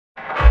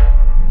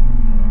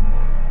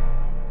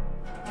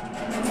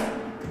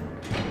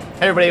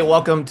Hey everybody,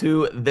 welcome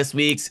to this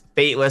week's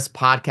Fateless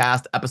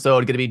Podcast episode.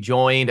 Going to be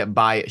joined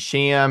by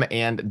Sham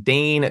and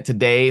Dane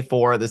today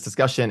for this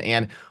discussion.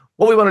 And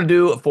what we want to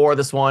do for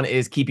this one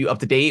is keep you up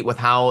to date with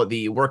how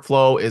the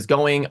workflow is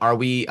going. Are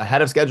we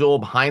ahead of schedule,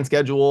 behind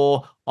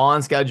schedule,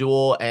 on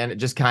schedule, and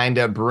just kind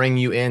of bring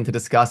you in to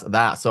discuss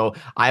that. So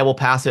I will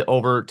pass it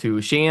over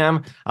to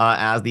Sham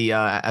as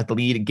the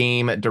lead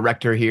game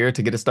director here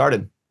to get us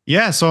started.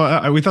 Yeah,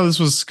 so we thought this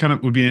was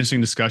would be an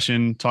interesting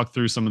discussion. Talk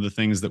through some of the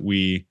things that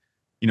we've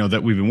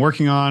been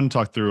working on.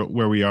 Talk through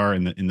where we are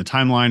in the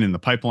timeline, in the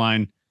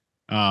pipeline,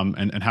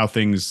 and how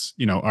things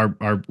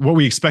are what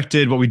we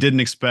expected, what we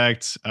didn't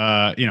expect.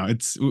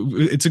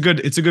 It's a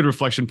good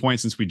reflection point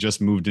since we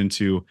just moved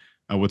into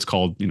what's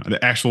called the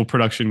actual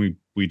production.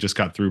 We just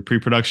got through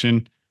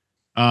pre-production,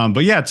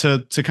 but yeah,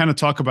 to kind of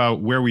talk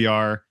about where we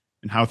are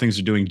and how things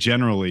are doing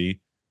generally.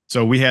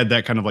 So we had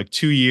that kind of like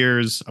 2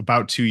 years,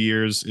 about 2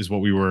 years is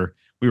what we were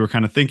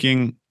kind of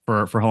thinking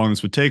for how long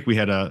this would take. We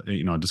had a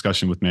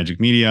discussion with Magic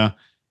Media,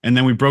 and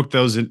then we broke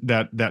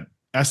that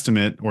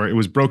estimate, or it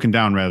was broken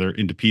down rather,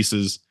 into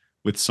pieces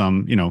with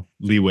some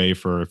leeway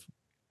for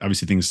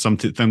obviously things. Some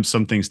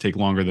things take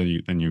longer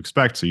than you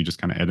expect, so you just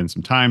kind of add in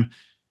some time.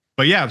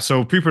 But yeah,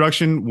 so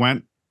pre-production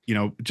went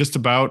just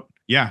about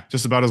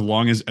as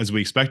long as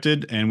we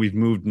expected, and we've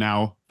moved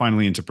now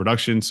finally into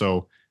production.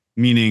 So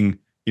meaning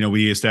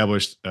we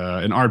established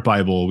an art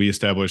Bible. We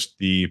established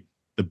the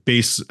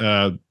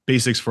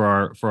basics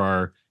for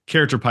our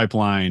character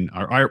pipeline,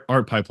 our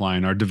art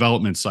pipeline, our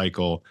development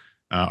cycle,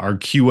 our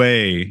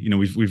QA.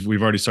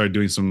 We've already started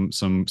doing some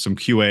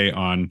QA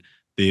on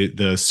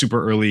the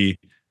super early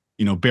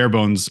bare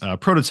bones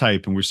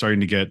prototype, and we're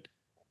starting to get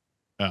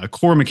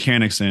core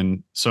mechanics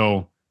in.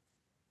 So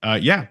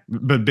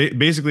but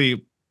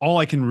basically all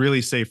I can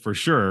really say for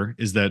sure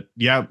is that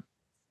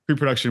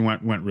pre-production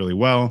went really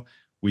well.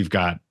 We've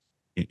got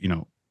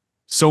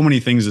so many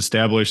things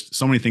established,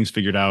 so many things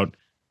figured out.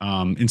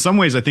 In some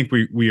ways, I think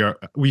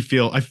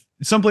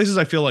some places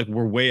I feel like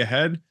we're way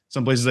ahead.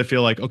 Some places I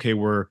feel like, okay,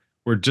 we're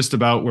just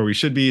about where we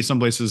should be. Some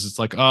places it's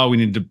like, oh, we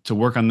need to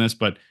work on this,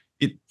 but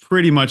it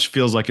pretty much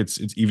feels like it's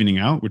evening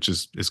out, which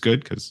is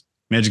good because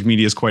Magic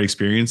Media is quite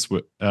experienced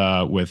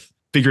with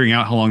figuring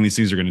out how long these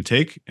things are going to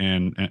take.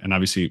 And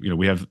obviously,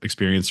 we have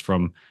experience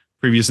from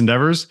previous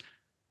endeavors.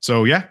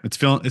 So yeah, it's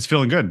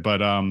feeling good. But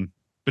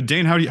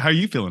Dane, how are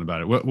you feeling about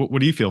it? What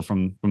do you feel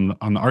from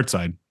on the art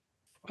side?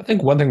 I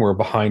think one thing we're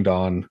behind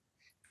on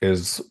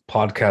is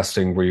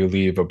podcasting where you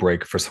leave a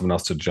break for someone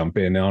else to jump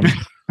in on.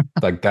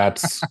 Like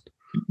that's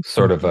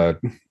sort of a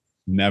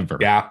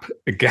gap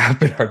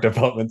in our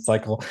development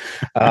cycle.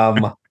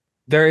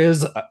 There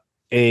is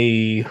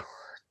a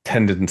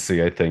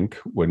tendency, I think,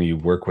 when you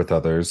work with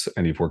others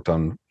and you've worked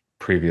on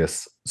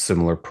previous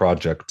similar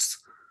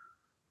projects,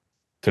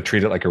 to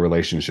treat it like a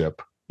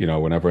relationship.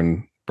 When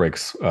everyone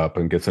breaks up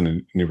and gets in a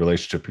new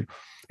relationship,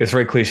 it's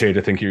very cliche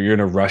to think you're in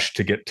a rush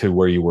to get to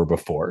where you were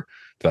before,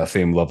 to that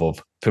same level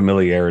of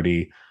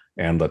familiarity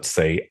and, let's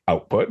say,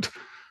 output.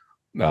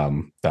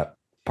 That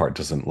part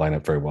doesn't line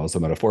up very well as a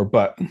metaphor,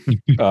 but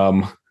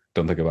don't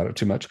think about it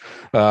too much.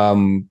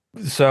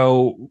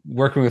 So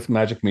working with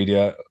Magic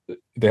Media,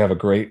 they have a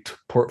great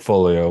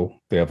portfolio.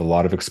 They have a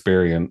lot of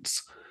experience.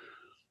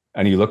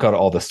 And you look at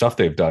all the stuff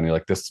they've done, you're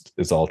like, this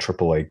is all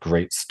AAA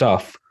great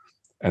stuff.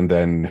 And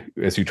then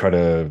as you try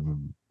to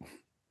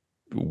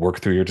work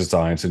through your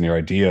designs and your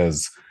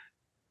ideas,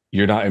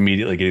 you're not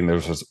immediately getting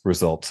those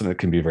results. And it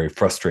can be very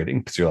frustrating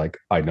because you're like,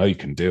 I know you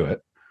can do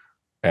it.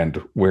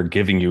 And we're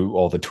giving you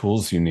all the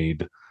tools you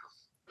need.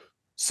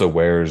 So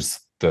where's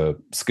the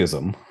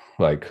schism,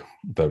 like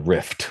the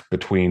rift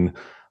between,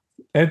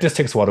 and it just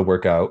takes a while to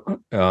work out.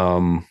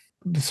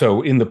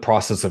 So in the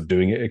process of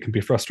doing it, it can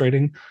be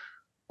frustrating.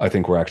 I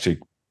think we're actually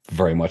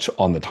very much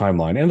on the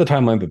timeline, and the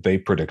timeline that they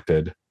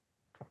predicted.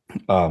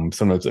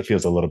 Sometimes it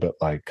feels a little bit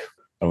like,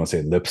 I don't want to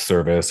say lip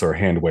service or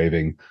hand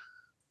waving,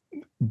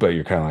 but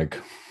you're kind of like,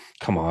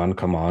 come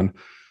on.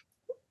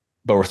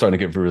 But we're starting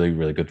to get really,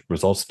 really good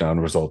results now,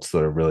 results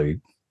that are really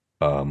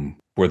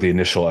where the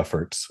initial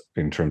efforts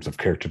in terms of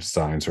character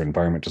designs or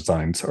environment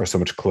designs are so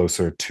much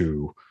closer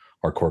to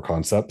our core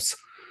concepts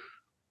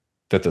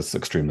that that's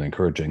extremely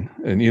encouraging.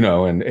 And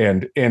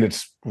and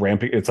it's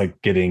ramping. It's like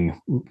getting,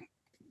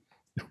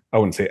 I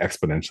wouldn't say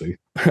exponentially.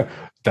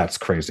 That's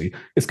crazy.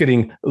 It's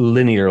getting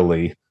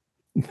linearly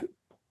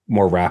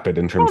more rapid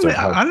in terms of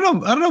how. I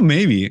don't know.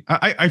 Maybe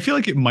I feel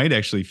like it might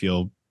actually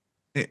feel.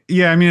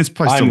 Yeah, I mean, it's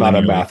probably. I'm not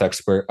linearly. A math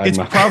expert. It's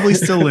probably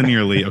still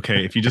linearly.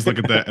 Okay, if you just look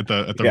at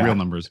the real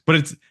numbers, but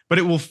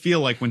it will feel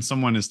like when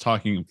someone is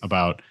talking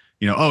about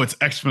oh, it's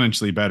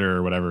exponentially better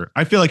or whatever.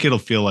 I feel like it'll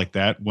feel like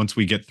that once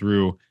we get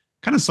through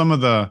kind of some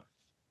of the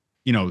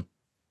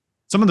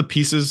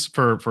pieces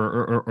for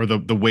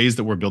the ways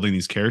that we're building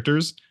these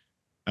characters.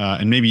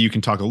 And maybe you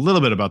can talk a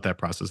little bit about that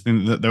process. I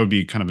think that would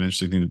be kind of an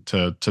interesting thing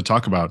to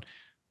talk about.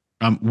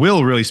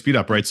 Will really speed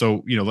up, right?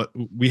 So,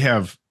 we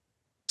have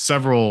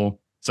several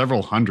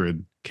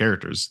hundred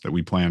characters that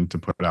we plan to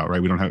put out,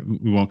 right? We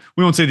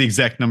won't say the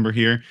exact number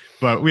here,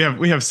 but we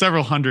have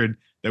several hundred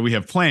that we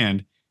have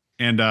planned.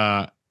 And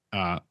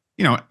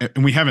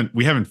and we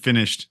haven't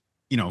finished,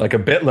 like a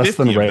bit less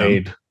than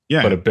Raid,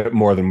 yeah, but a bit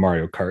more than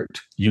Mario Kart.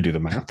 You do the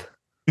math.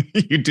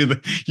 you do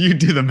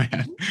the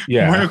math.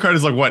 Yeah, Mario Kart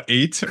is like what,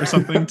 8 or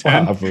something,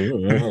 10. I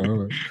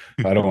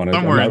don't want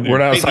to. We're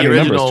not I think the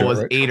original was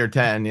right? 8 or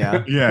 10.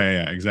 Yeah.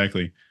 yeah,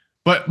 exactly.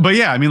 But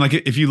yeah, I mean, like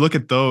if you look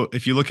at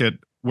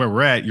where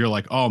we're at, you're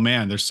like, oh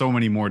man, there's so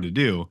many more to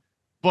do.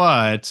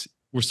 But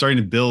we're starting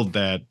to build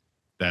that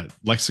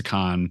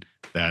lexicon,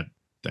 that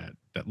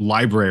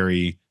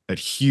library, that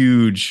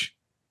huge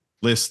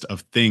list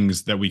of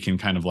things that we can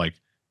kind of like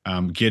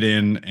get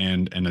in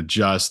and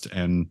adjust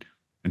and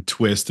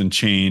twist and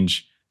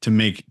change to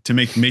make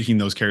making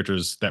those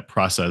characters, that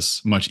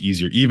process, much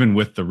easier, even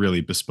with the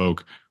really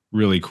bespoke,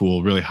 really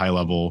cool, really high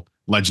level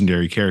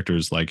legendary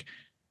characters. Like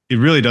it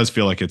really does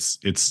feel like it's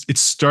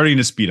starting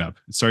to speed up.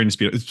 It's starting to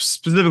speed up,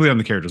 specifically on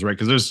the characters, right?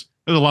 Because there's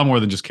a lot more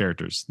than just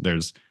characters.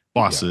 There's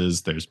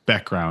bosses, there's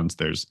backgrounds,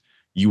 there's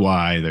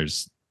UI,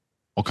 there's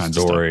all kinds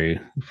of story,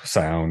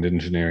 sound,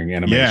 engineering,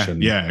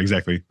 animation. Yeah,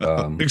 exactly.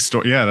 Big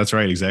story. Yeah, that's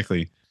right,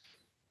 exactly.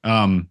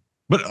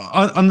 But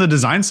on the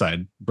design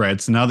side,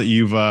 Brad, so now that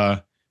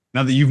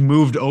you've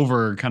moved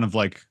over kind of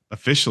like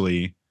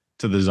officially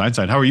to the design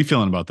side, how are you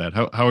feeling about that?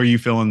 How are you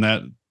feeling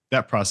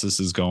that process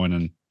is going,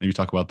 and maybe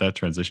talk about that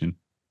transition?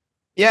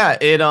 Yeah,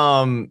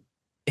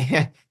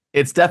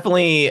 it's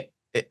definitely,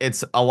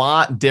 it's a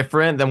lot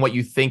different than what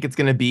you think it's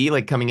going to be.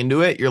 Like coming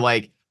into it, you're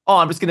like, oh,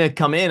 I'm just going to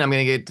come in, I'm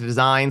going to get to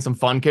design some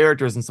fun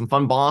characters and some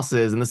fun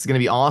bosses, and this is going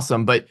to be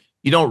awesome. But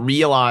you don't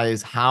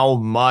realize how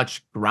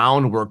much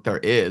groundwork there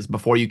is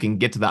before you can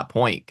get to that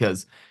point.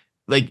 Because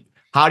like,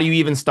 how do you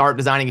even start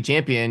designing a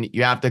champion?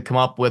 You have to come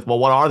up with, well,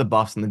 what are the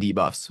buffs and the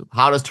debuffs?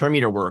 How does turn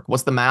meter work?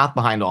 What's the math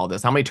behind all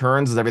this? How many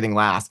turns does everything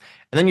last?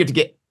 And then you have to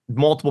get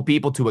multiple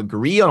people to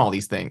agree on all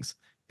these things,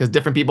 because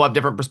different people have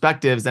different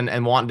perspectives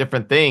and want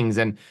different things.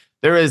 And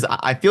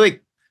I feel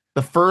like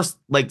the first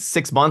like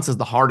 6 months is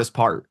the hardest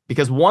part,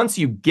 because once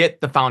you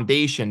get the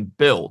foundation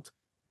built,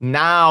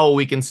 now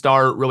we can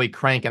start really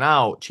cranking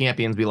out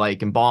champions we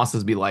like and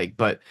bosses we like.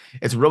 But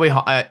it's really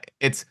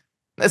it's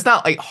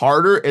not like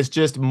harder, it's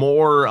just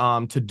more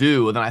to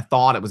do than I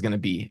thought it was going to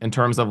be in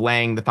terms of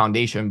laying the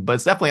foundation. But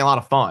it's definitely a lot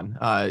of fun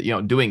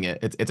doing it.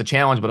 It's a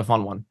challenge, but a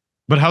fun one.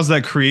 But how's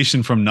that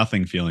creation from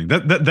nothing feeling?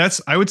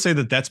 That's I would say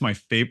that's my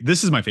favorite.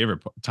 This is my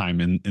favorite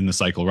time in the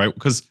cycle, right?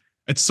 Because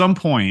at some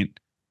point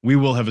we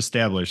will have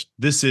established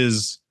this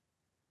is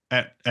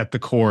at the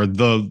core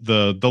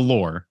the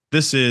lore.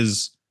 This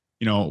is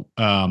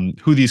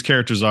who these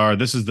characters are.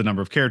 This is the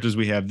number of characters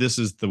we have. This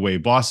is the way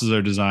bosses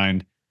are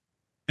designed.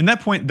 And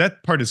that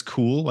part is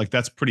cool. Like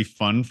that's pretty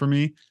fun for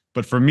me.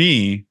 But for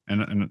me,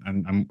 and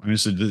I'm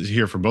interested to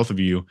hear from both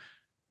of you,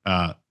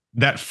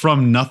 that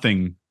from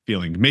nothing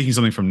feeling, making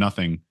something from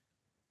nothing,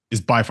 is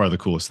by far the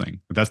coolest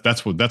thing.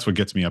 That's what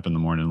gets me up in the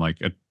morning, like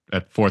at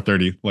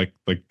 4:30, like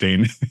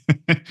Dane.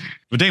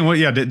 But Dane, what?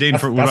 Yeah, Dane.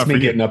 That's me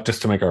getting up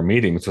just to make our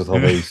meetings with all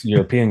those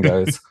European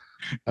guys.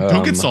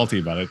 Don't get salty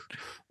about it.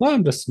 Well,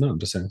 I'm just saying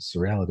it's the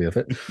reality of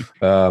it.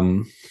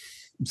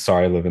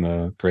 Sorry, I live in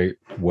a great,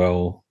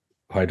 well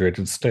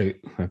hydrated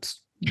state.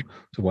 That's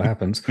what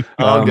happens.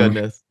 Oh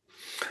goodness.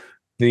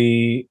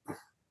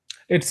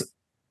 It's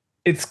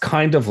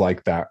kind of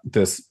like that,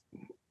 this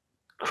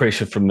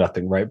creation from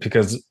nothing, right?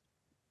 Because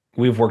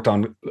we've worked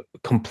on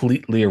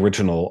completely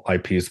original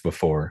IPs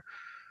before,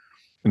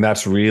 and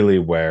that's really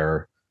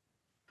where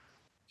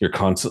you're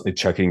constantly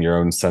checking your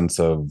own sense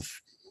of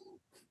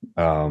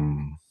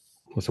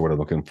what's the word I'm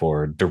looking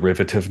for,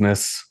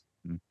 derivativeness,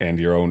 and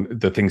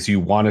the things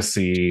you want to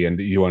see, and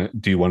do you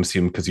want to see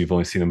them because you've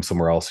only seen them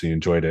somewhere else and you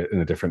enjoyed it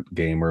in a different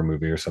game or a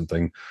movie or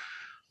something.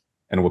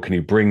 And what can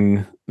you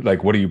bring?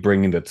 Like, what are you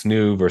bringing that's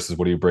new versus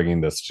what are you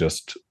bringing that's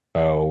just,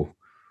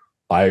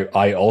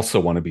 I also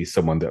want to be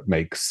someone that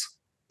makes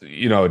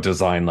a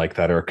design like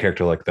that or a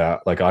character like that.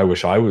 Like I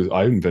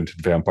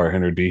invented Vampire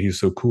Hunter D. He's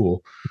so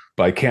cool,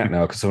 but I can't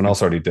now because someone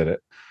else already did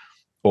it.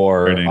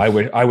 Or I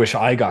wish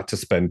I got to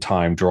spend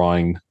time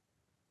drawing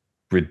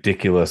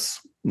ridiculous,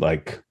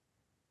 like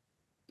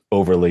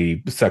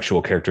overly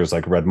sexual characters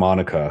like Red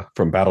Monica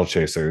from Battle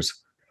Chasers,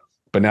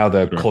 but now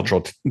the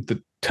cultural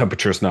the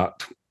temperature's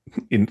not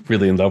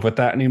really in love with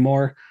that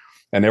anymore,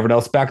 and everyone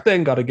else back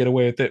then got to get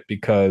away with it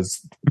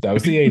because that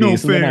was the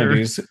 80s and the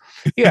 90s.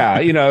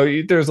 Yeah,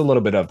 there's a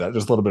little bit of that.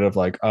 There's a little bit of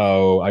like,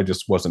 oh, I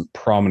just wasn't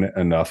prominent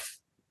enough,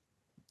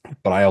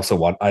 but I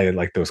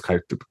like those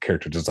kind of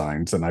character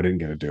designs, and I didn't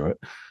get to do it.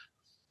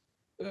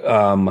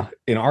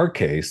 In our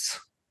case,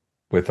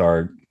 with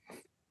our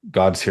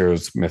gods,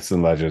 heroes, myths,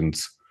 and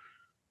legends,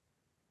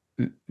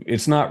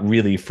 it's not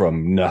really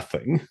from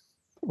nothing,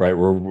 right?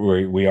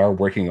 We are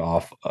working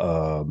off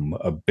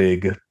a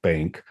big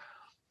bank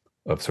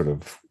of sort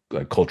of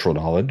like cultural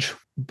knowledge.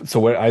 So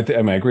what I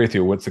agree with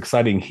you. What's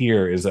exciting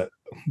here is that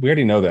we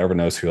already know that everyone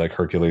knows who like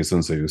Hercules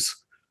and Zeus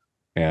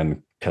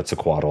and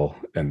Quetzalcoatl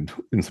and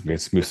in some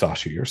cases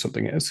Musashi or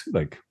something is.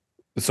 Like,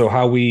 so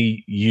how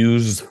we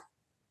use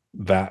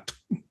that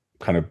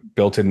kind of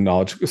built-in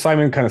knowledge.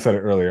 Simon kind of said it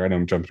earlier. I know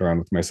I'm jumping around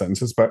with my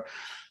sentences, but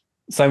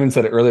Simon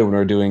said it earlier when we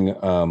were doing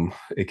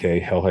aka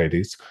Hell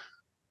Hades,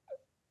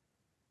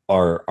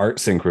 our art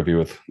sync review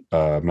with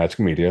Magic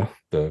Media,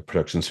 the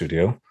production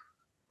studio,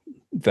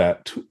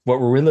 that what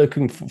we're really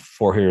looking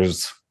for here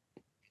is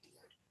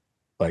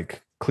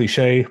like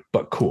cliche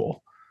but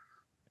cool.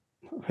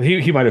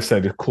 He might have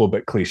said cool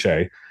but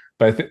cliche,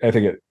 but I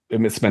think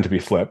it's meant to be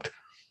flipped.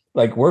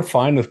 Like, we're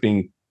fine with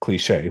being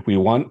cliche. We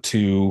want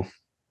to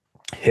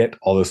hit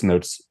all those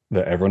notes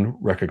that everyone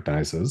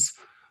recognizes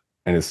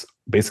and is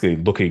basically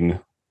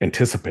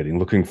anticipating,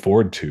 looking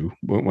forward to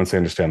once they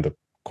understand the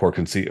core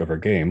conceit of our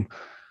game.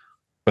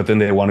 But then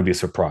they want to be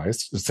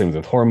surprised. The same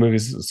with horror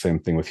movies, the same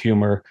thing with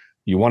humor.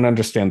 You want to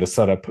understand the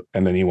setup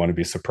and then you want to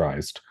be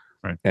surprised.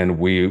 Right. And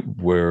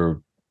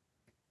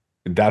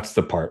that's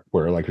the part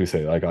where, like we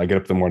say, like I get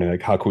up in the morning,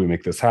 like, how can we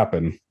make this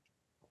happen?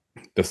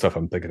 The stuff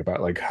I'm thinking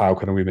about, like, how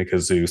can we make a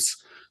Zeus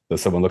that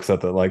someone looks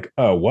at that like,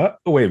 oh, what?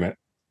 Oh, wait a minute.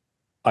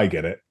 I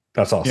get it.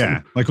 That's awesome.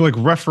 Yeah. Like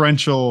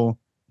referential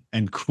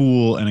and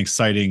cool and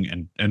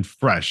exciting and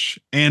fresh.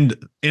 And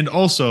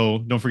also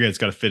don't forget, it's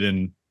got to fit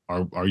in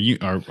our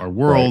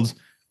world. Right.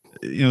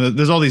 You know,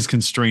 there's all these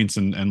constraints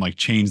and like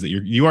chains that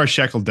you are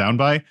shackled down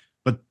by,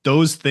 but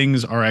those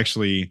things are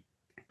actually,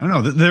 I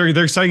don't know,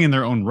 they're exciting in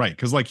their own right.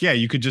 Cause like, yeah,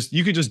 you could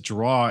just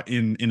draw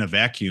in a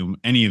vacuum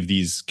any of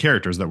these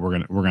characters that we're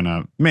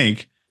gonna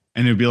make,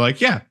 and it'd be like,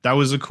 yeah, that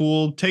was a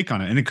cool take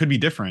on it. And it could be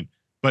different,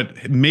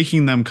 but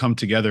making them come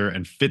together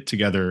and fit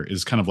together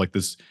is kind of like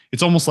this.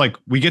 It's almost like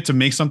we get to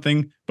make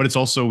something, but it's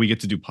also, we get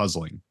to do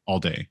puzzling all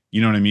day.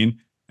 You know what I mean?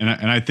 And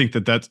I think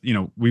that's, you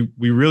know,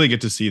 we really get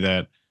to see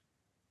that.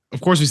 Of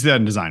course we see that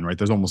in design, right?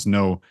 That's kind of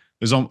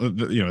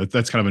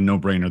a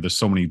no-brainer. There's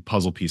so many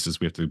puzzle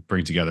pieces we have to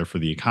bring together for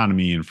the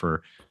economy and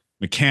for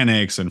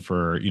mechanics and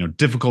for, you know,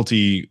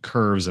 difficulty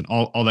curves and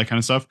all that kind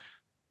of stuff.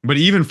 But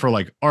even for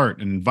like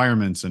art and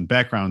environments and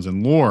backgrounds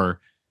and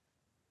lore,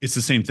 it's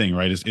the same thing,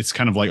 right? It's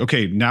kind of like,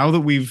 okay, now that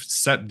we've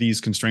set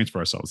these constraints for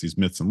ourselves, these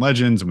myths and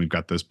legends, and we've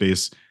got this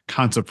base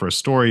concept for a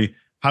story,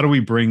 how do we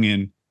bring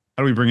in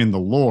the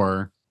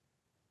lore,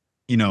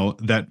 you know,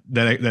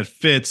 that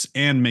fits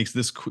and makes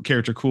this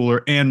character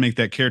cooler and make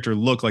that character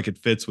look like it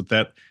fits with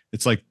that.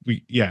 It's like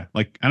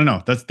like, I don't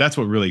know. That's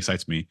what really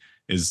excites me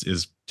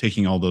is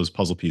taking all those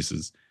puzzle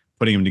pieces,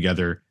 putting them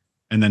together,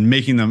 and then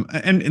making them,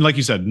 and like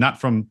you said,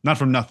 not from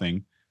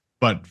nothing,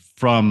 but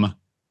from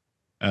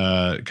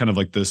kind of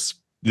like this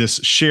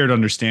shared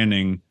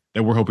understanding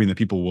that we're hoping that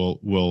people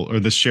will or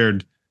this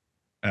shared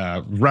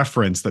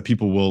reference that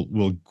people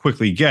will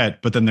quickly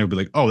get, but then they'll be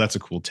like, oh, that's a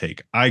cool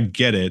take. I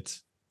get it.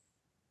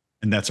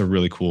 And that's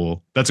a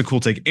cool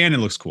take, and it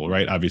looks cool,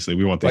 right? Obviously,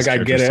 we want this.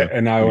 Like, I get it,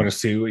 and now I want to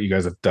see what you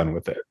guys have done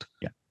with it.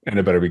 Yeah, and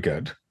it better be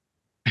good,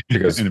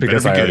 because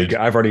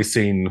I've already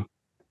seen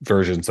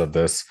versions of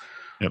this.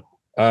 Yep.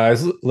 I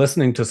was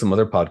listening to some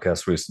other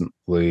podcasts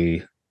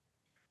recently.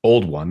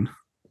 Old one,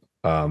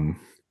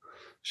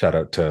 shout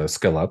out to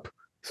Skill Up.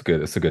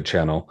 It's a good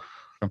channel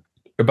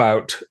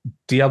about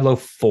Diablo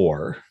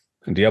 4,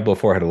 and Diablo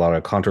 4 had a lot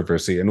of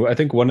controversy, and I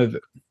think one of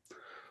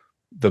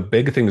the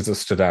big things that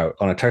stood out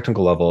on a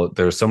technical level,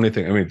 there's so many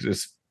things. I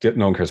mean,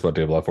 no one cares about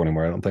Diablo 4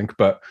 anymore, I don't think.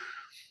 But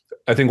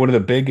I think one of the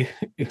big,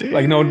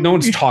 like, no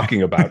one's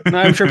talking about. And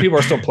I'm sure people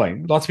are still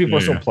playing. Lots of people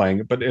are still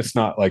playing, but it's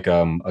not like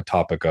a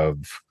topic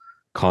of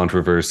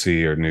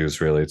controversy or news,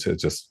 really.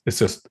 It's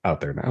just out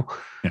there now.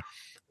 Yeah.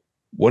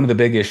 One of the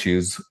big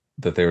issues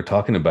that they were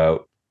talking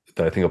about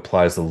that I think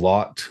applies a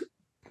lot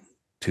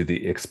to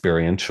the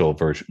experiential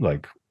version,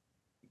 like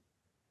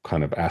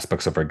kind of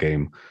aspects of our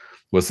game,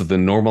 was the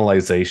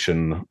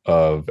normalization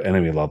of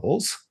enemy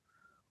levels.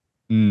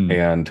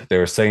 And they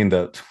were saying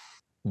that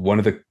one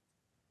of the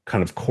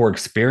kind of core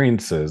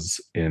experiences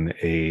in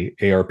a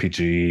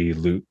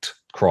ARPG loot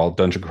crawl,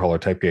 dungeon crawler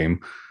type game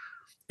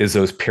is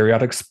those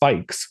periodic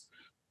spikes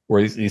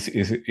where it's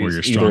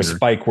either a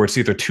spike where it's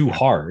either too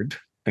hard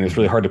and it's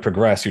really hard to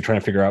progress. You're trying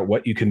to figure out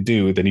what you can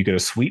do. Then you get a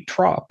sweet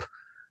drop.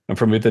 And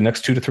from the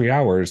next 2 to 3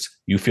 hours,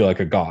 you feel like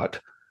a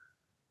god.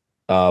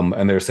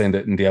 And they're saying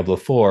that in Diablo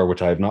 4,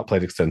 which I have not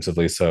played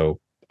extensively, so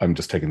I'm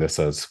just taking this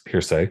as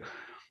hearsay,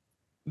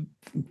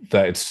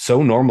 that it's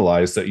so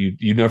normalized that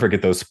you never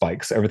get those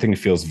spikes. Everything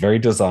feels very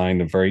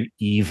designed and very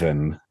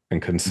even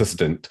and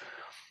consistent.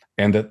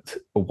 And that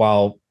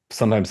while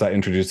sometimes that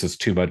introduces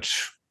too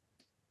much,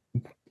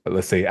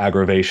 let's say,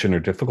 aggravation or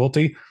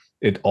difficulty,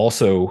 it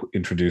also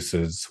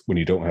introduces, when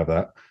you don't have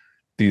that,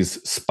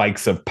 these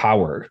spikes of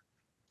power.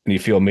 And you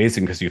feel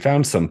amazing because you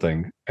found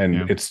something.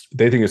 And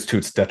they think it's to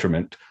its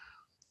detriment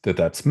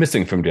that's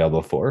missing from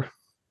Diablo 4.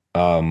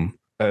 And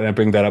I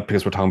bring that up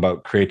because we're talking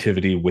about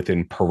creativity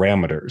within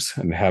parameters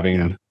and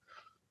having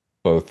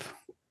both,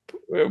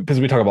 because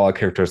we talk about all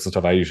characters and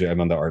stuff.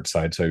 I'm on the art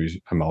side, so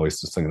I'm always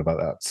just thinking about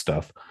that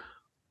stuff.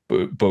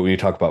 But when you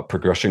talk about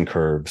progression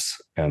curves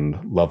and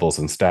levels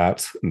and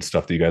stats and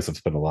stuff that you guys have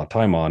spent a lot of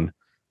time on,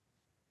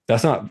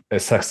 that's not a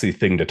sexy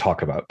thing to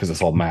talk about because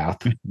it's all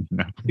math,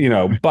 you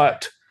know,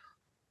 but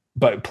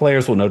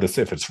players will notice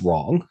if it's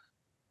wrong.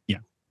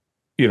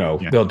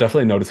 They'll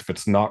definitely notice if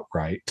it's not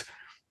right.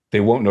 They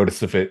won't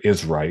notice if it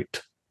is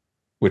right.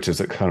 which is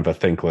a kind of a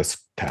thankless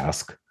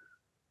task.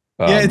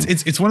 Yeah,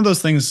 it's one of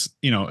those things,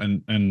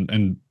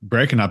 and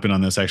Brad can hop in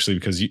on this actually,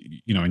 because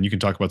and you can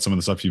talk about some of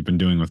the stuff you've been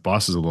doing with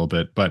bosses a little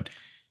bit, but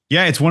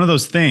yeah, it's one of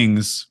those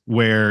things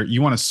where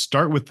you want to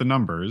start with the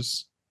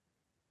numbers,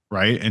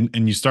 right?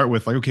 And you start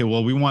with like, okay,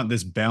 well, we want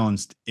this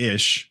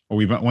balanced-ish, or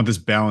we want this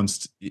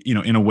balanced,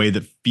 in a way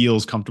that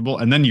feels comfortable,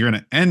 and then you're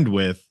going to end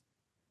with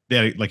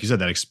that, like you said,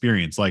 that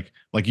experience, like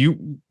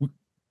you,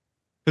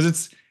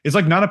 because it's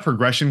like not a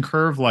progression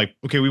curve. Like,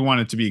 okay, we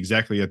want it to be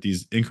exactly at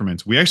these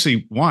increments. We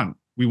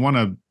want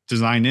to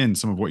design in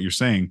some of what you're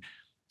saying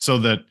so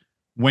that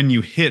when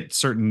you hit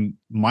certain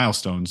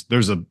milestones,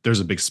 there's a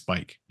big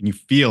spike and you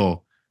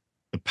feel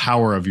the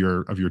power of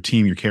your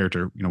team, your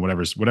character,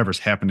 whatever's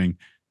happening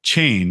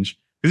change.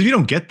 Because if you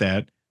don't get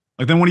that,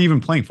 like, then what are you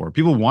even playing for?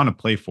 People want to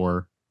play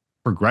for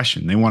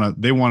progression. They want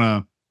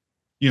to,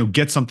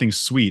 get something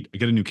sweet,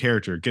 get a new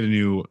character, get a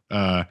new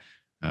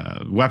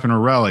weapon or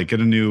relic, get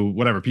a new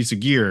whatever piece of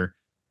gear,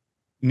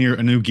 near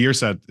a new gear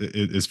set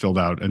is filled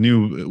out, a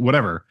new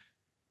whatever.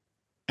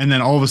 And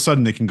then all of a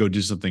sudden they can go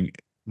do something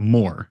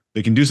more.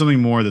 They can do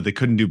something more that they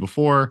couldn't do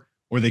before,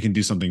 or they can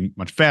do something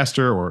much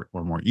faster or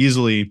more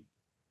easily.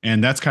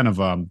 And that's kind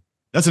of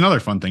that's another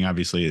fun thing,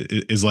 obviously,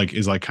 is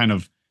kind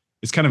of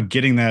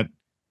getting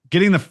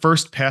the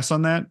first pass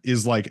on that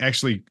is like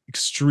actually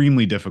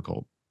extremely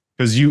difficult,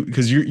 because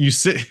you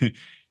sit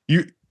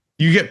you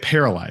get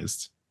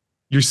paralyzed.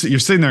 You're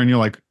sitting there and you're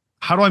like,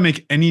 how do I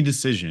make any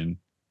decision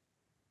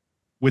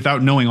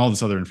without knowing all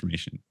this other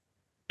information?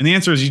 And the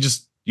answer is you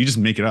just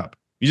make it up.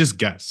 You just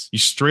guess. You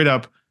straight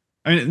up.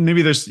 I mean,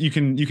 maybe you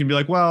can be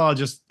like, well, I'll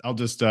just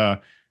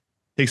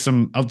take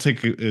some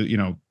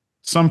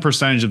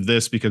percentage of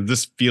this because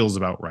this feels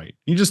about right.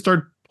 You just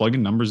start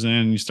plugging numbers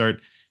in. You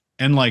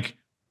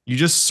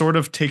just sort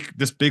of take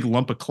this big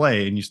lump of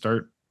clay and you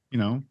start,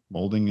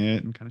 molding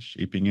it and kind of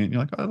shaping it. And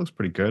you're like, oh, that looks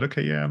pretty good.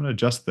 Okay, yeah, I'm gonna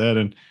adjust that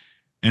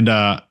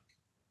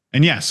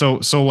and yeah. So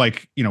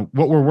like,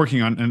 what we're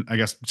working on, and I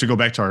guess to go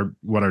back to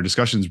what our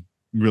discussion's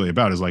really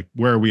about is like,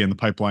 where are we in the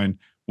pipeline?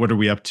 What are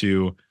we up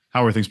to?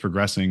 How are things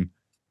progressing?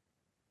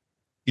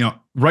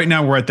 Right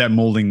now we're at that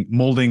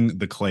molding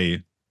the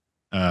clay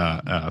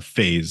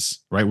phase,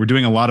 right? We're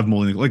doing a lot of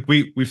molding. Like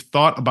we've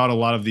thought about a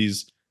lot of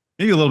these,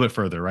 maybe a little bit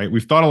further, right?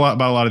 We've thought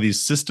about a lot of these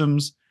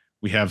systems.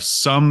 We have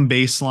some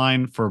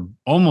baseline for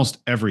almost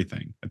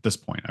everything at this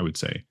point, I would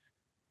say.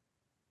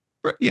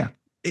 Yeah,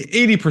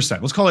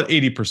 80%. Let's call it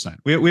 80%.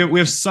 We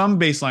have some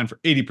baseline for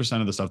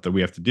 80% of the stuff that we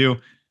have to do.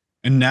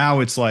 And now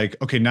it's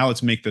like, okay, now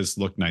let's make this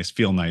look nice,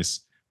 feel nice,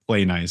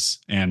 play nice,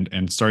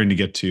 and starting to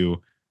get to,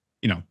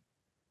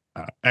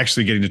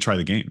 actually getting to try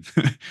the game.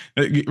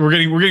 we're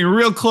getting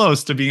real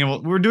close to being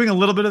able. We're doing a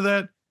little bit of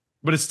that,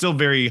 but it's still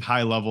very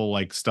high level.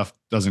 Like, stuff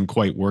doesn't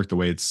quite work the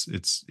way it's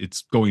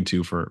going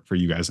to for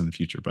you guys in the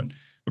future. But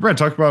Brad,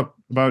 talk about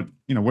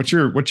what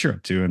you're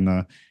up to in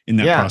that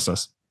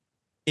process.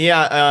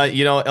 Yeah,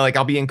 like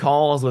I'll be in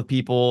calls with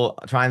people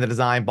trying to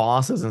design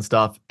bosses and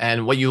stuff,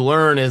 and what you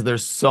learn is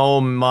there's so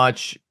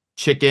much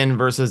chicken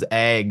versus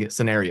egg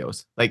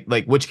scenarios, like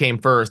which came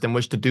first and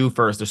which to do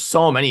first. There's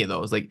so many of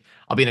those. Like,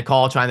 I'll be in a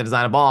call trying to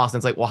design a boss, and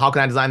it's like, well, how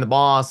can I design the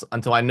boss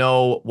until I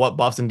know what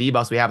buffs and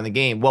debuffs we have in the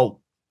game?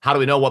 Well, how do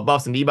we know what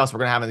buffs and debuffs we're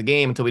gonna have in the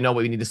game until we know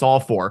what we need to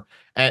solve for?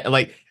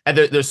 And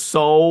there's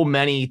so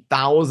many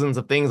thousands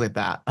of things like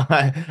that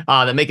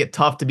that make it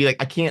tough to be like,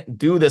 I can't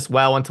do this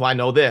well until I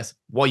know this.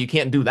 Well, you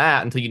can't do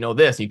that until you know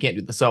this. You can't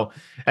do this. So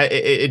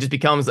it just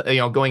becomes,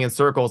 going in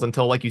circles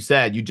until, like you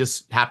said, you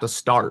just have to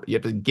start. You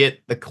have to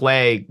get the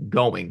clay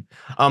going.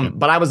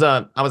 But I was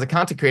a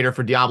content creator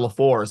for Diablo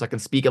 4, so I can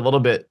speak a little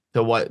bit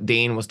to what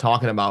Dane was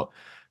talking about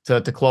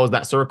to close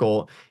that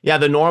circle. Yeah,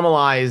 the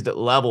normalized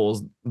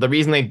levels, the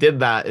reason they did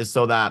that is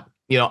so that,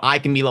 I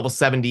can be level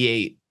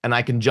 78 and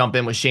I can jump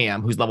in with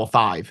Sham, who's level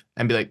 5,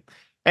 and be like,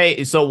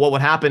 hey, so what would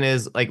happen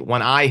is, like,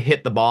 when I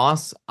hit the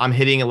boss, I'm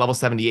hitting a level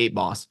 78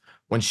 boss.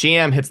 When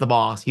Sham hits the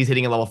boss, he's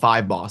hitting a level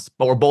 5 boss,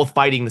 but we're both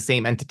fighting the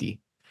same entity.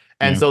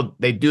 And so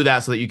they do that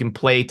so that you can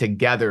play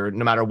together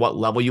no matter what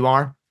level you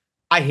are.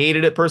 I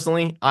hated it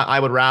personally. I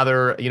would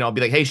rather, be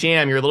like, hey,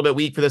 Sham, you're a little bit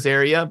weak for this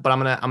area, but I'm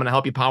gonna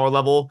help you power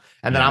level,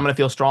 and then I'm gonna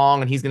feel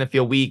strong, and he's gonna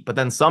feel weak. But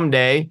then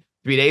someday,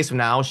 3 days from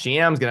now,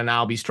 Sham's gonna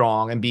now be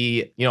strong and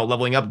be,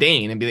 leveling up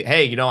Dane and be like,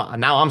 hey, now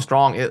I'm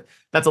strong.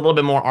 That's a little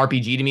bit more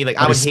RPG to me. Like,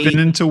 I would hate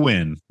spinning to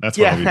win. That's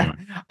what I'll be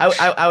doing.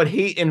 I would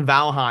hate in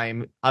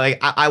Valheim.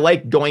 I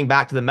like going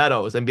back to the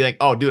meadows and be like,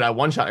 oh, dude, I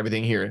one shot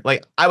everything here.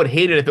 Like, I would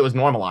hate it if it was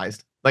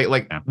normalized.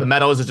 The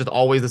meadows is just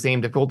always the same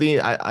difficulty.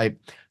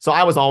 So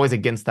I was always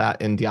against that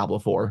in Diablo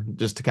 4,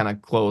 just to kind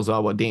of close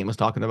what Dane was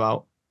talking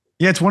about.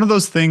 Yeah, it's one of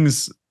those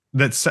things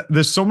that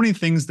there's so many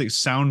things that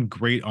sound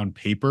great on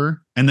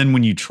paper, and then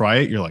when you try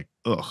it, you're like,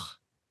 ugh,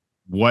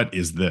 what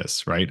is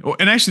this, right?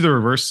 And actually, the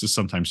reverse is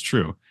sometimes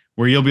true,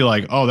 where you'll be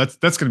like, oh, that's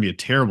going to be a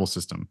terrible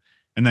system,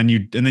 and then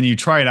you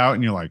try it out,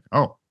 and you're like,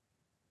 oh,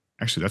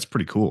 actually, that's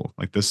pretty cool.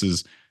 Like, this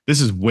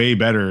is way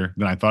better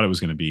than I thought it was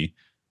going to be.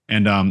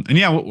 And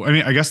yeah, I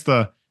mean, I guess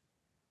the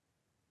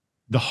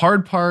the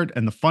hard part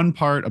and the fun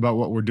part about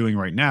what we're doing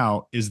right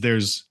now is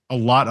there's a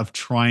lot of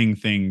trying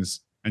things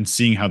and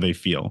seeing how they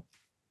feel,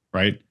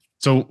 right?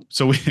 So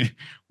we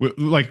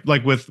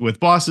like with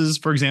bosses,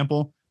 for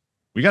example,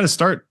 we got to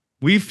start.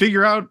 We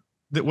figure out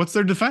that what's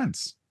their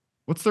defense,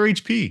 what's their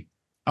HP,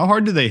 how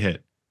hard do they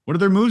hit, what do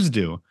their moves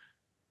do?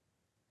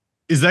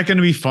 Is that going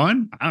to be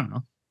fun? I don't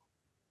know.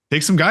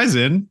 Take some guys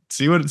in,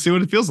 see what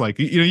it feels like.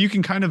 You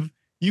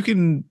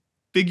can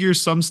figure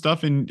some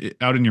stuff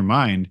out in your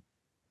mind,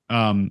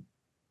 and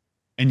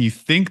you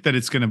think that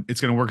it's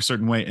gonna work a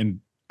certain way, and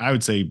I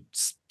would say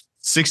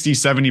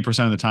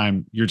 60-70% of the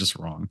time you're just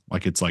wrong.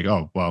 Like it's like,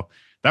 oh well,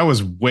 that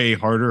was way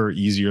harder or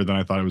easier than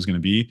I thought it was going to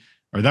be,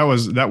 or that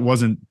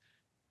wasn't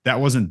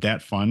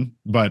that fun.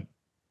 But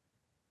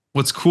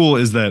what's cool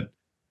is that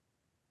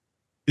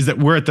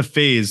we're at the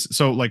phase.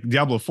 So like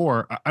Diablo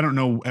 4, I don't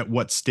know at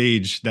what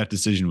stage that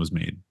decision was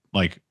made.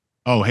 Like,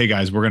 oh hey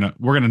guys, we're gonna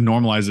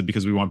normalize it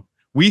because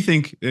we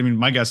think. I mean,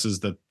 my guess is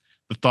that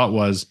the thought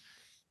was,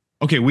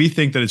 okay, we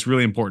think that it's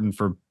really important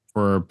for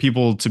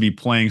people to be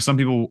playing. Some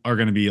people are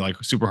going to be like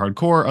super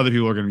hardcore. Other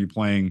people are going to be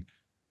playing,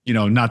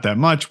 not that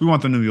much. We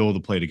want them to be able to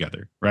play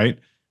together, right?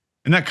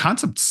 And that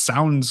concept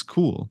sounds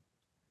cool,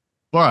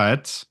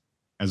 but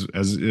as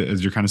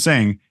you're kind of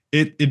saying,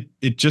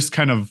 it just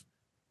kind of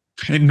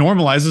it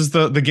normalizes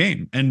the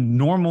game, and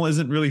normal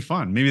isn't really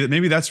fun.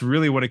 Maybe that's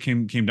really what it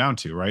came down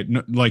to, right?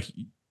 Like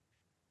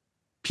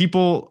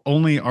people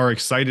only are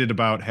excited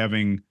about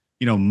having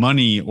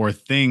money or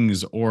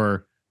things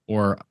or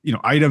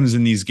items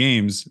in these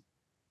games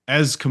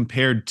as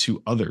compared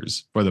to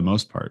others for the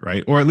most part,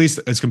 right? Or at least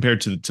as compared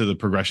to the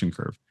progression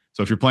curve.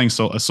 So if you're playing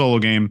a solo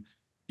game,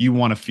 you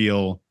want to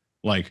feel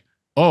like,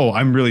 oh,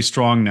 I'm really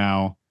strong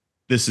now,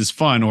 this is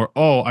fun, or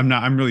oh,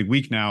 I'm really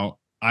weak now,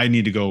 I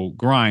need to go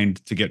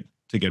grind to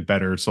get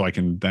better so I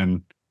can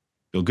then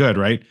feel good,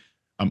 right?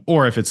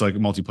 Or if it's like a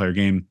multiplayer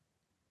game,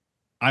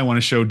 I want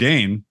to show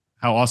Dane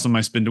how awesome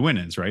my spin to win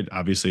is, right?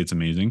 Obviously it's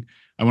amazing.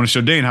 I want to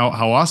show Dane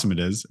how awesome it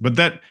is. But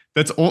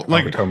that's all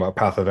like we're talking about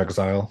Path of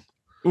Exile.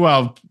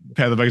 Well,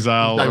 Path of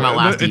Exile. Talking about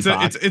last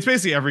it's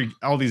basically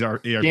all these are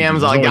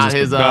Jam's got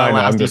his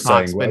last I'm just Depop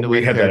saying spin to we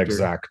win had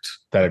character.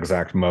 that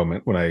exact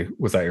moment when I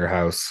was at your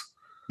house.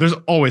 There's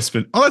always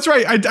spin. Oh, that's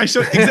right. I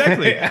showed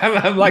exactly.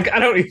 I'm like, I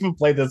don't even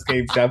play this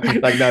game, Jeff.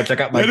 Like, no, check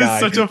out my guy. Is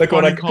such a look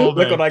what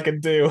I can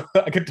do.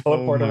 I can Oh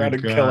teleport my around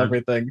and God. kill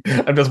everything.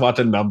 I'm just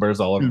watching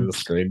numbers all over the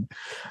screen.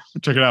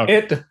 Check it out.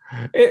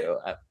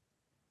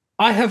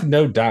 I have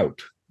no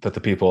doubt that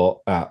the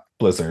people at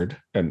Blizzard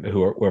and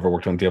whoever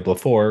worked on Diablo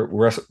 4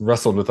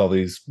 wrestled with all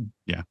these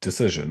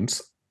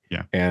decisions.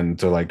 Yeah. And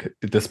they're like,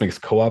 this makes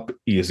co-op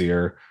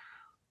easier.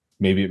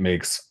 Maybe it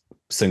makes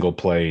single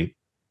play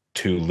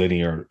too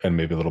linear and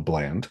maybe a little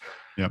bland.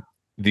 Yep.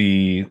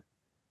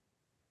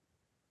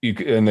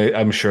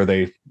 I'm sure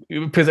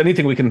because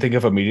anything we can think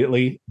of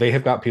immediately, they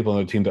have got people on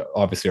the team that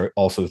obviously are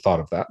also thought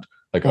of that.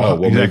 Like,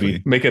 exactly.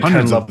 Maybe make a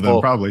 10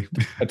 level, probably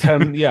a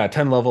 10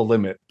 level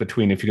limit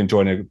between if you can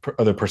join a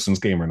other person's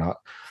game or not.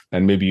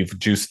 And maybe you've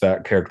juiced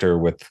that character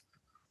with,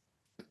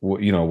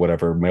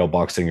 whatever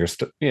mailboxing or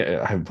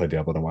I haven't played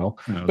Diablo in a while,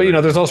 but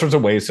there's all sorts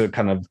of ways to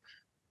kind of,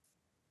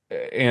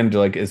 and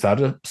like, is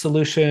that a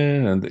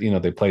solution? And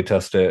they play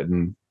test it,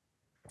 and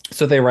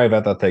so they arrive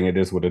at that thing. It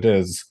is what it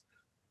is.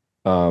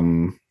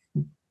 So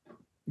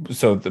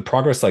the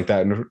progress like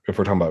that, and if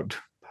we're talking about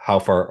how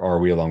far are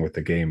we along with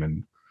the game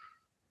and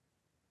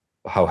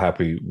how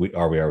happy we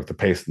are with the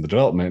pace and the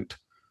development,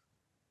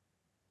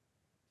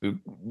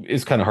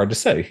 is kind of hard to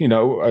say.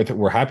 I think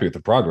we're happy with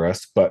the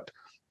progress, but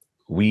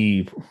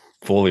we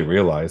fully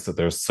realize that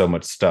there's so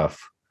much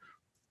stuff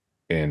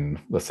in,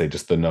 let's say,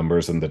 just the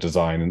numbers and the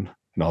design and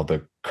all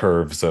the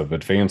curves of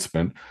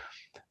advancement,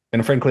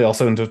 and frankly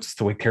also in just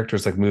the way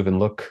characters like move and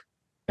look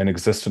and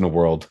exist in a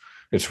world.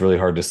 It's really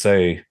hard to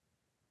say,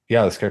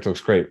 yeah, this character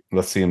looks great,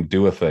 let's see him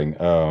do a thing.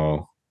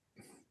 Oh,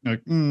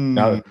 like,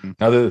 now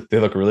that they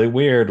look really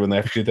weird when they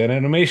have to do that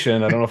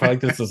animation. I don't know if I like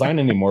this design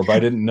anymore, but I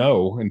didn't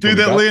know. Dude,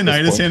 that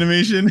Leonidas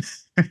animation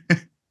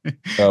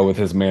with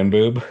his man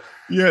boob.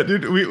 Yeah,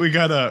 dude, we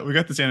got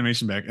this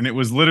animation back, and it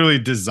was literally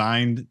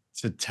designed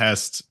to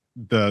test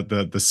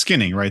the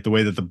skinning, right? The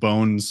way that the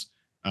bones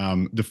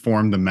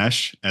deform the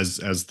mesh as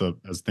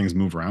things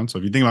move around. So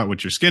if you think about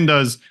what your skin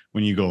does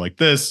when you go like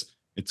this,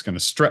 it's going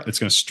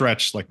to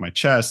stretch like my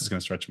chest, it's going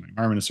to stretch my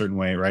arm in a certain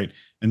way, right?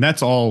 And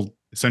that's all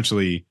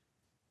essentially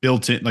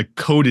built in, like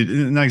coded,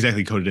 not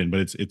exactly coded in,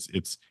 but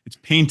it's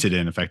painted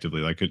in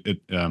effectively. Like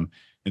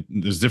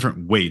there's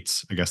different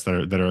weights, I guess,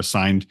 that are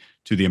assigned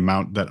to the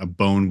amount that a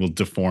bone will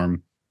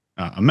deform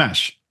a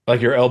mesh.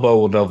 Like your elbow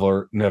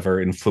will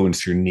never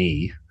influence your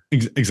knee.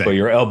 Exactly. But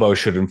your elbow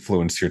should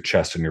influence your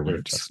chest and your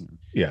ribs.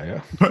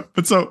 Yeah.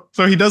 But so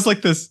he does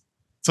like this.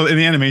 So in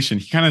the animation,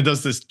 he kind of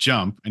does this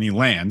jump and he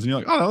lands, and you're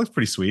like, oh, that looks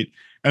pretty sweet.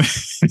 And,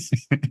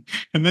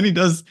 and then he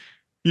does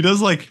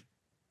like,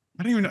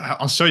 I don't even know.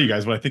 I'll show you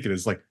guys what I think it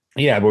is. Like,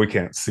 yeah, but we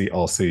can't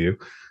all see you.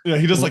 Yeah,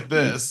 he does like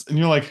this, and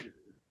you're like,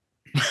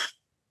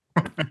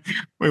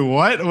 wait,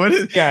 what? What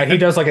is? Yeah, he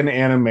does like an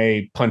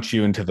anime punch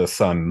you into the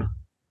sun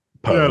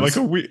pose.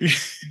 Yeah, like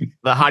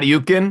The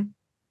Hadouken.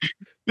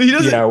 He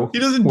doesn't. Yeah, he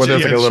doesn't. Where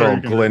there's like a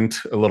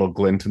little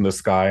glint in the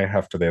sky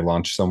after they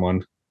launch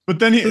someone. But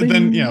then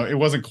it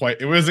wasn't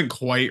quite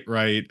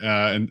right.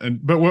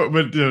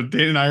 But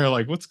Dane and I are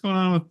like, what's going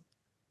on with?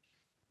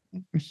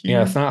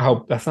 Yeah, that's not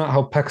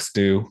how pecs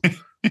do,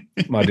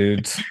 my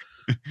dudes.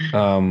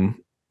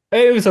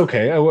 It was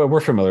okay.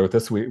 We're familiar with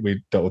this.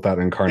 We dealt with that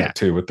in Incarnate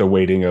too, with the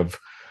weighting of.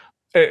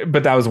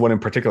 But that was one in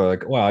particular.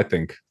 Like, well, I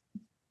think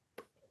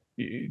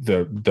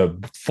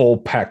the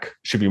full pec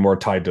should be more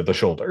tied to the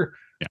shoulder.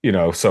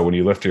 Yeah. So when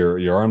you lift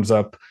your arms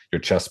up, your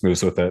chest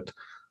moves with it.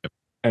 Yep.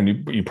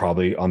 And you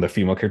probably on the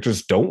female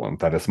characters don't want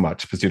that as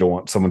much because you don't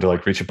want someone to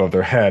like reach above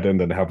their head and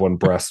then have one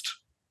breast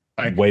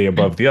way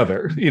above the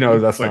other.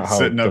 That's like not how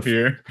sitting up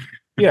here.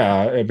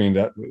 Yeah, I mean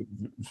that.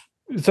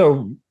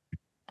 So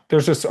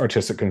there's just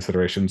artistic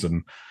considerations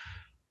and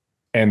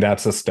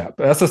that's a step.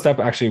 That's a step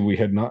actually we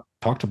had not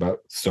talked about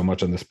so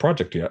much on this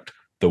project yet.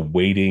 The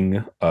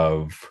weighting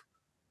of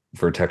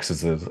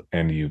vertexes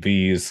and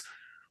UVs.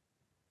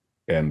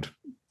 And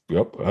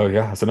oh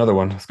yeah, that's another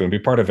one. It's going to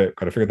be part of it.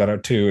 Got to figure that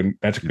out too. And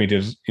Magic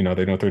Media, they know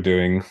what they're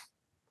doing,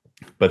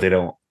 but they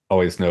don't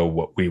always know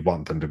what we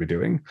want them to be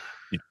doing.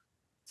 Yeah.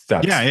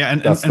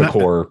 That's the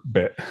core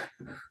bit.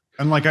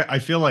 And like I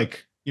feel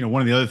like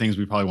one of the other things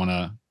we probably want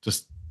to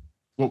just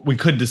what we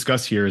could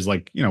discuss here is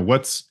like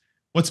what's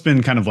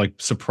been kind of like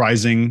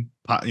surprising,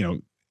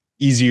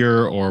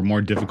 easier or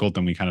more difficult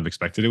than we kind of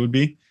expected it would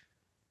be.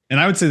 And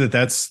I would say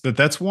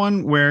that's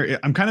one where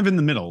I'm kind of in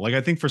the middle. Like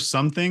I think for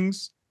some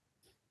things.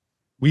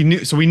 We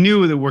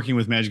knew that working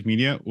with Magic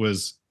Media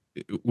was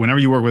whenever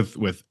you work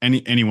with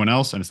anyone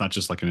else, and it's not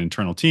just like an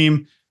internal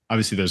team.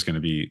 Obviously, there's going to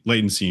be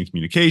latency in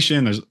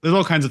communication. There's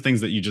all kinds of things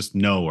that you just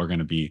know are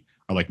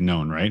like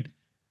known, right?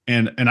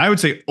 And I would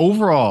say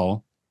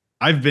overall,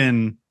 I've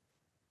been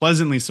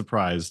pleasantly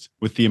surprised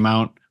with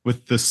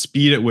the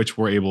speed at which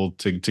we're able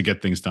to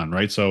get things done,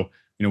 right? So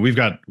we've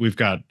got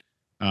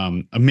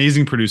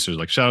amazing producers.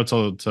 Like shout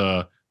out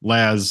to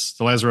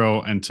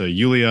Lazaro and to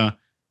Yulia,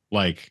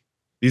 like.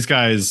 These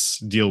guys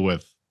deal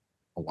with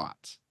a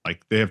lot.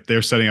 Like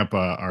they're setting up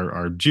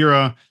our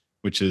Jira,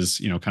 which is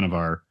kind of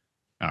our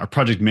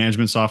project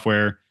management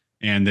software,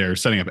 and they're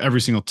setting up every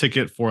single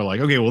ticket for like,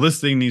 okay, well this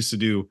thing needs to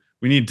do.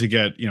 We need to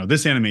get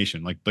this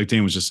animation, like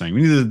Dane was just saying.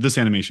 We need this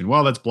animation.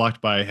 Well, that's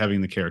blocked by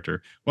having the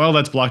character. Well,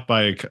 that's blocked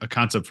by a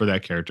concept for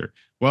that character.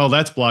 Well,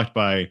 that's blocked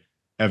by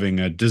having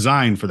a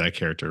design for that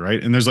character,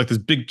 right? And there's like this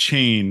big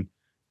chain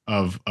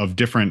of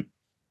different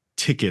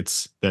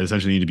tickets that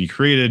essentially need to be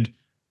created.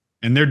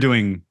 And they're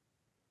doing,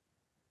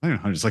 I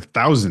don't know, just like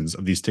thousands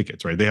of these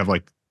tickets, right? They have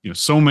like,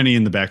 so many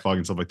in the backlog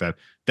and stuff like that.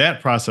 That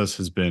process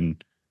has been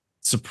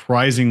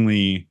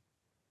surprisingly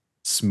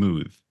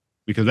smooth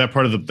because that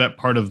part of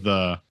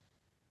the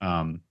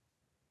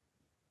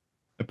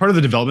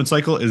development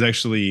cycle is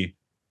actually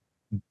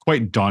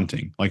quite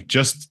daunting. Like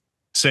just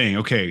saying,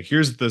 okay,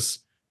 here's this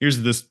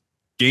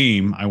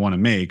game I want to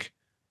make.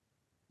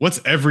 What's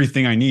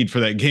everything I need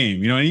for that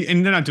game?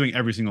 And they're not doing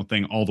every single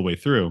thing all the way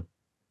through.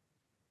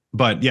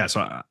 But yeah,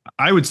 so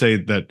I would say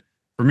that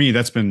for me,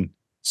 that's been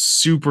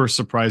super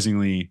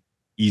surprisingly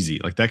easy.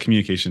 Like that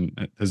communication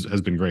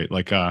has been great.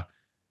 Like,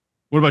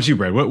 what about you,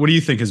 Brad? What do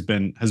you think has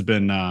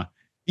been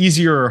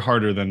easier or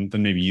harder than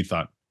maybe you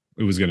thought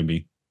it was going to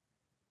be?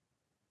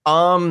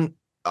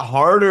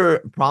 Harder,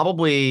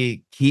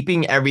 probably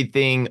keeping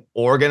everything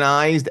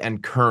organized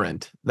and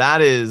current. That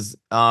is,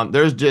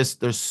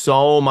 there's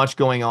so much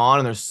going on,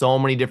 and there's so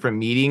many different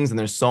meetings, and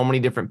there's so many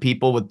different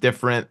people with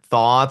different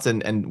thoughts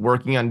and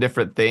working on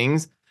different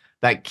things,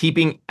 that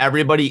keeping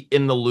everybody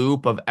in the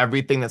loop of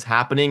everything that's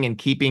happening and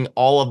keeping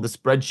all of the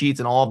spreadsheets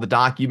and all of the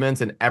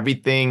documents and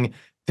everything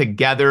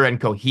together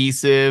and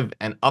cohesive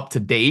and up to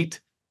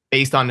date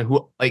based on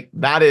who, like,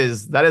 that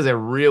is a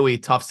really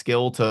tough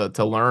skill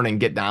to learn and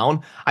get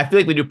down. I feel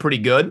like we do pretty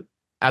good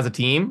as a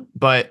team,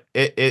 but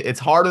it's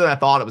harder than I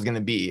thought it was going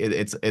to be.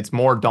 It's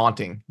more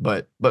daunting,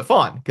 but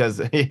fun because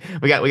we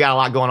got a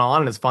lot going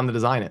on and it's fun to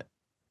design it.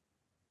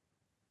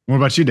 What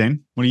about you,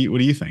 Dane? What do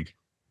you think?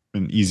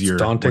 An easier,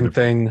 daunting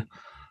thing.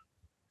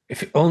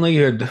 If only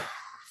you had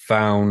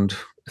found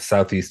a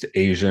Southeast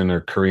Asian or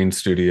Korean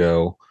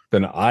studio,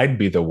 then I'd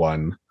be the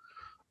one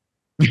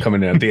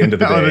coming in at the end of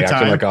the day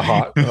acting like a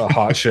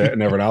hot shit,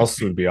 and everyone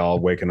else would be all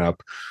waking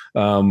up.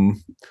 I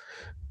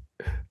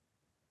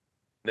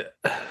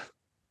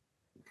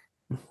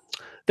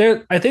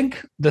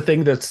think the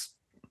thing that's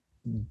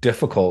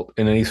difficult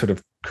in any sort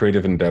of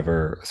creative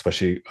endeavor,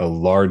 especially a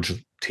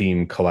large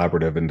team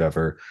collaborative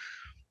endeavor,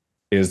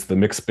 is the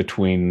mix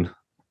between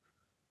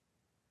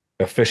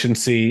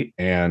efficiency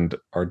and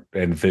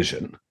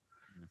vision.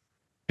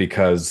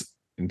 Because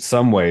in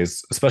some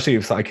ways, especially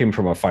if I came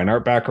from a fine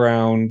art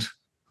background,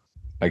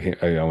 I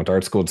went to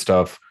art school and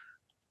stuff,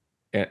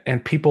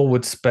 and people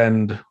would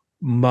spend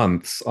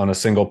months on a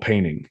single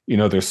painting.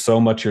 There's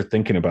so much you're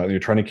thinking about. You're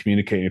trying to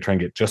communicate, and you're trying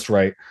to get just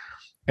right.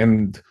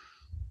 And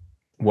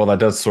well, that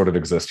does sort of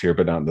exist here,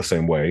 but not in the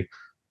same way.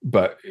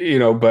 But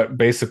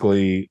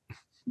basically,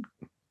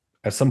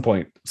 at some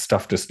point,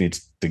 stuff just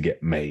needs to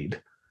get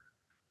made.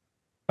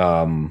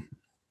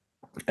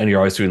 And you're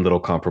always doing little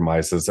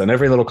compromises, and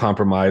every little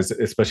compromise,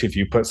 especially if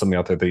you put something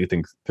out there that you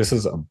think this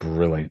is a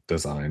brilliant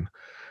design,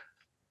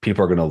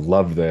 people are going to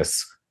love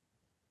this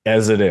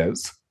as it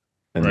is,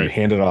 and then you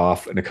hand it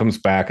off and it comes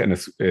back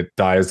and it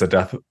dies the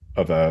death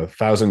of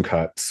 1,000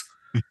 cuts.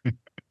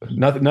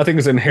 Nothing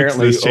is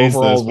inherently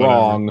overall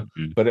wrong,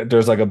 but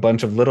there's like a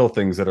bunch of little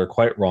things that are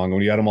quite wrong.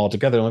 When you add them all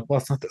together, you're like, well,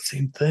 it's not the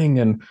same thing.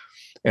 And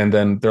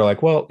then they're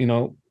like, well,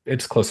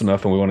 it's close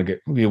enough, and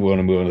we want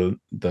to move on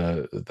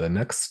to the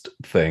next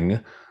thing.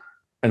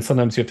 And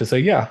sometimes you have to say,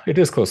 yeah, it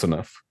is close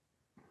enough.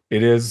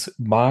 It is.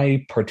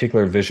 My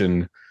particular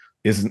vision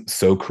isn't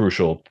so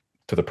crucial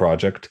to the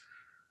project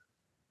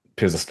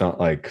because it's not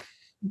like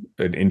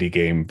an indie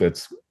game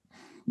that's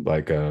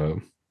like I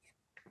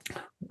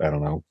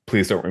don't know,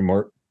 please don't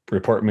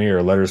report me,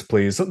 or letters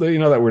please, that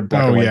weird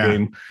black and white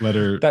game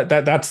letter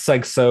that's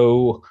like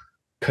so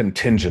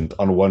contingent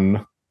on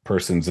one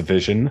person's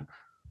vision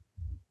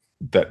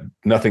that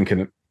nothing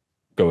can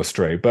go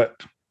astray.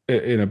 But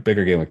in a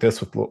bigger game like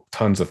this with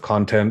tons of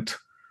content,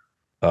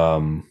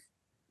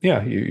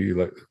 you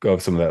let go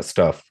of some of that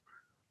stuff.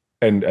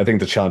 And I think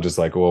the challenge is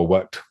like, well,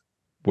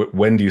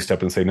 when do you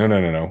step and say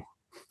no,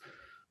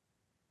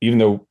 even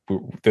though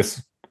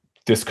this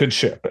could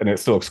ship and it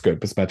still looks good,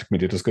 because Magic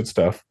Media does good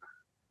stuff,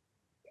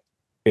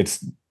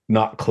 it's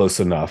not close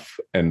enough,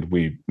 and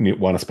we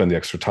want to spend the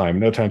extra time.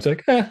 No time's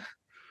like,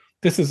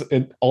 this is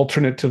an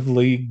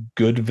alternatively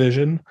good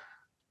vision.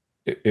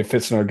 It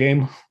fits in our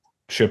game.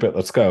 Ship it.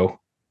 Let's go.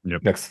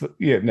 Yep. Next.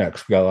 We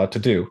got a lot to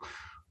do,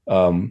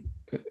 and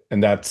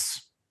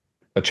that's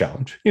a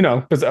challenge.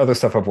 Because the other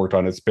stuff I've worked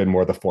on, it's been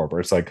more the former.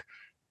 It's like,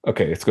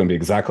 okay, it's going to be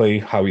exactly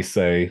how we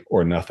say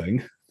or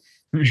nothing.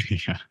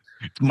 Yeah,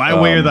 my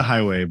way or the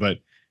highway. But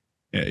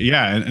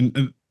yeah,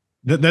 and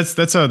that's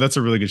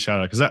a really good shout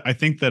out, because I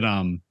think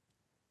that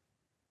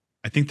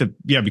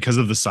because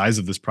of the size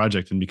of this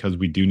project and because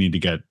we do need to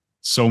get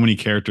so many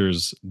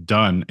characters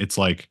done, it's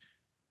like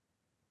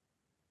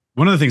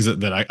one of the things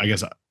that I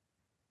guess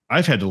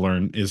I've had to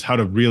learn is how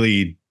to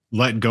really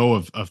let go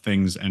of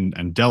things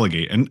and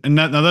delegate. And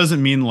that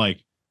doesn't mean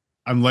like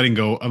I'm letting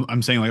go.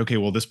 I'm saying like, okay,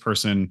 well, this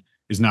person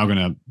is now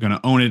gonna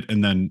own it,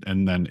 and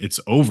then it's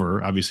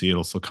over. Obviously,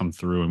 it'll still come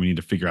through, and we need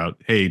to figure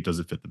out, hey, does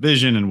it fit the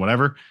vision and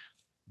whatever.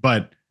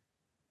 But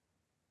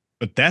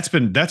that's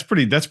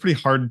pretty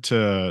hard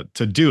to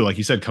do. Like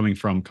you said, coming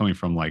from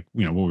like,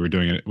 what we were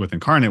doing with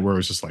Incarnate, where it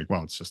was just like,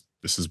 well, it's just,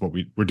 this is what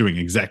we're doing,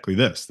 exactly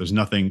this. There's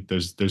nothing,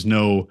 there's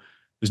no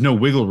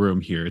wiggle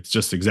room here. It's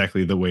just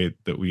exactly the way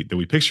that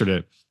we pictured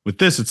it. With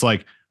this, it's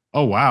like,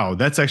 oh wow,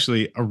 that's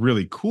actually a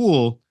really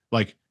cool,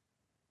 like,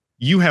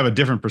 you have a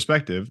different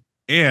perspective,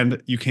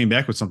 and you came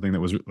back with something that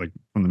was like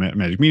from the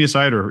Magic Media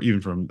side, or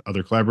even from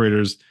other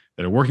collaborators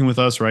that are working with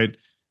us, right?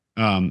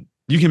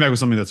 You came back with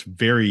something that's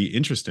very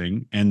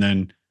interesting. And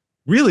then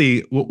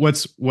really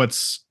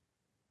what's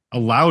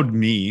allowed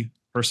me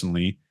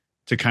personally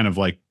to kind of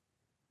like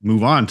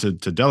move on to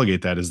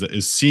delegate that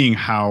is seeing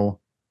how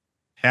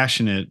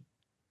passionate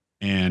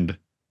and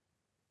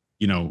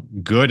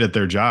good at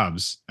their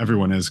jobs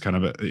everyone is kind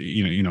of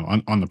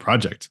on the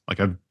project. Like,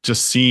 I've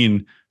just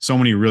seen so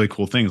many really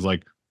cool things.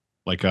 Like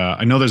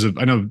I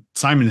know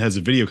Simon has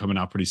a video coming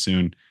out pretty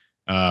soon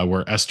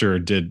where Esther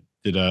did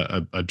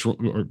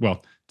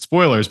well,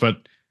 spoilers,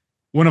 but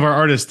one of our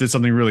artists did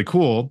something really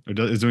cool, or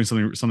is doing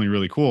something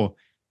really cool.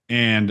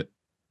 And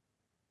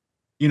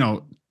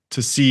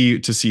to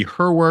see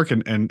her work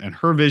and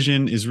her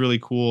vision is really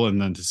cool.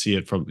 And then to see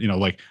it from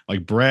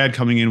like Brad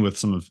coming in with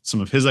some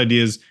of his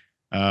ideas,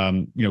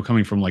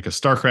 coming from like a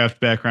StarCraft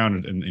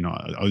background and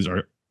all these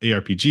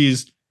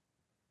ARPGs.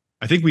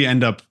 I think we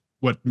end up,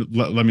 let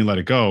me let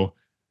it go,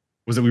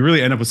 was that we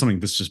really end up with something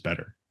that's just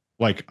better.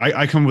 Like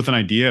I come with an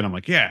idea and I'm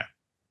like, yeah,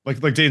 like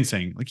Dane's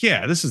saying, like,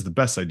 yeah, this is the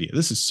best idea.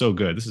 This is so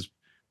good. This is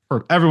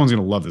everyone's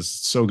gonna love this.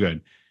 It's so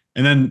good.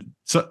 And then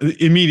so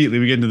immediately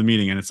we get into the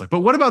meeting and it's like,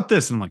 but what about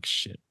this? And I'm like,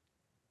 shit,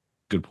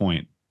 good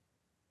point.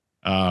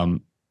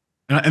 And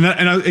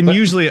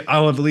usually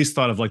I'll have at least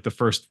thought of like the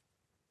first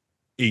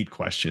 8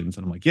 questions,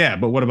 and I'm like, yeah,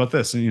 but what about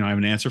this? And I have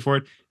an answer for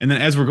it. And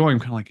then as we're going, I'm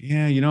kind of like,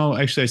 yeah,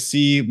 actually I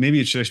see maybe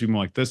it should actually be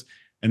more like this.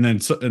 And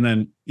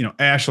then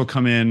Ash will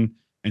come in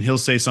and he'll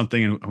say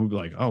something, and we'll be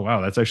like, oh wow,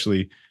 that's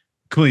actually a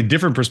completely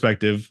different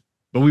perspective.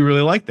 But we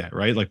really like that,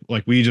 right?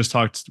 Like we just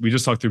talked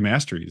through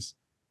masteries,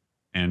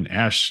 and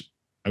Ash,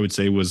 I would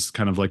say, was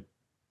kind of like,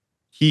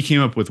 he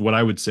came up with what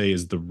I would say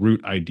is the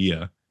root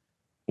idea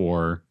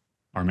for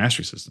our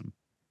mastery system,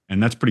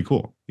 and that's pretty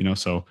cool,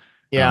 So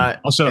yeah,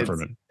 I'll shut up for a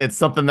minute. It's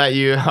something that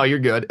you're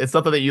good. It's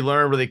something that you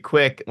learn really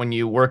quick when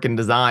you work in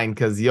design,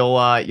 because you'll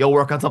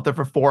work on something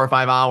for 4 or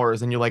 5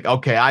 hours, and you're like,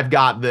 okay, I've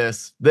got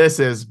this.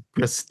 This is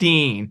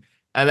pristine.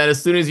 And then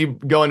as soon as you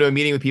go into a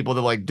meeting with people,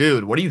 they're like,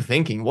 dude, what are you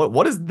thinking?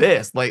 What is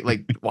this? Like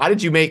why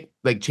did you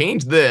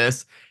change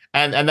this?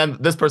 And then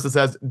this person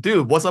says,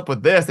 dude, what's up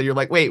with this? And you're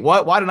like, wait,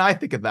 what? Why didn't I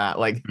think of that?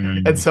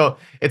 And so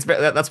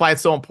that's why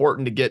it's so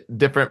important to get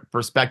different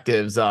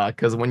perspectives.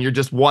 Because when you're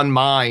just one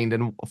mind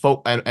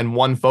and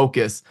one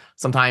focus,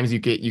 sometimes you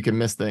can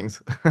miss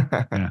things.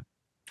 Yeah.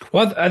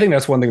 Well, I think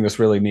that's one thing that's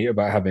really neat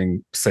about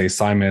having, say,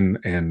 Simon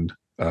and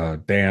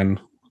Dan,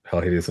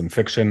 Hell Hades and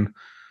Fiction,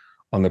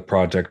 on the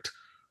project,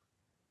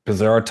 because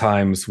there are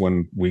times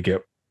when we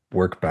get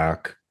work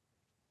back,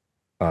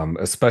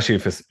 especially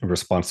if it's in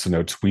response to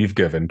notes we've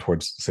given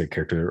towards, say,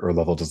 character or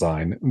level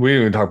design. We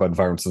even talk about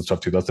environments and stuff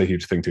too. That's a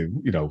huge thing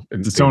too. In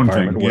its own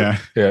thing. Yeah,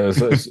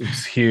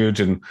 it's huge.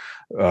 And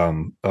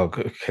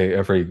okay,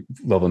 every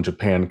level in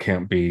Japan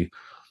can't be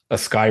a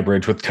sky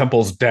bridge with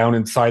temples down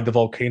inside the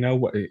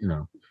volcano.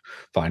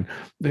 Fine.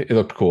 It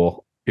looked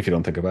cool if you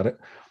don't think about it.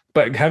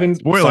 But having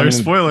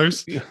spoilers.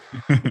 I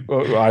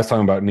was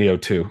talking about Neo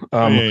too.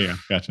 Yeah.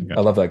 Gotcha.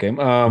 I love that game.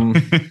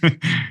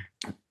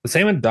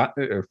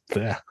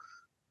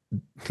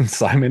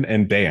 Simon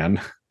and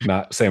Dan,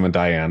 not Sam and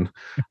Diane,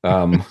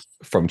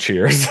 from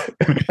Cheers.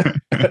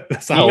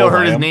 Neo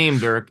heard his name,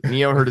 Dirk.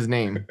 Neo heard his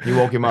name. You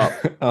woke him up.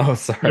 Oh,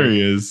 sorry. There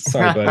he is.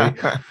 Sorry, buddy.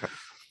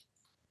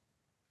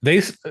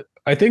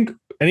 I think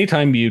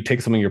anytime you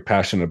take something you're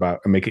passionate about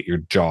and make it your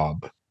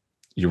job,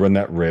 you run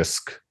that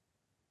risk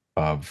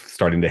of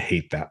starting to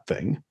hate that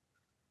thing.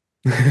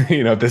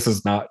 This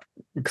is not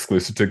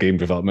exclusive to game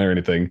development or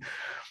anything.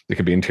 It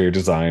could be interior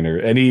design or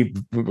any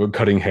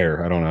cutting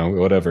hair. I don't know,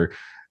 whatever.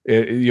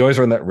 You always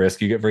run that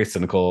risk. You get very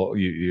cynical.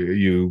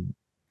 You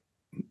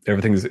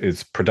everything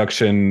is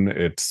production.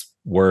 It's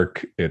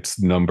work. It's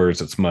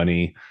numbers. It's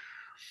money.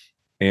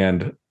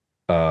 And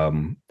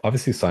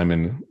obviously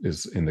Simon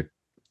is in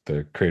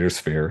the creator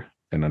sphere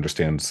and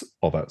understands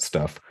all that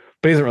stuff,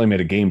 but he hasn't really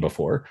made a game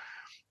before.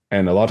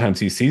 And a lot of times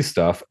he sees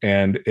stuff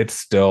and it's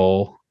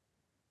still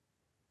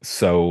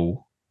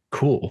so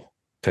cool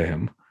to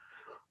him.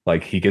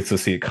 Like he gets to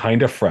see it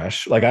kind of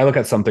fresh. Like I look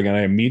at something and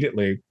I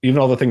immediately, even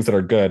all the things that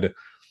are good,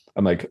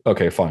 I'm like,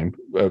 okay, fine.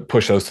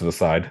 Push those to the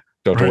side.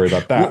 Don't worry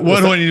about that.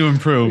 What do I need to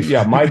improve?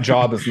 Yeah. My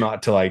job is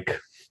not to like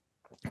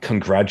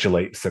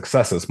congratulate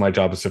successes. My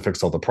job is to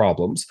fix all the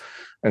problems.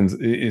 And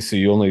so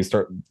you only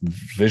start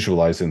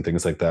visualizing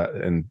things like that.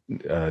 And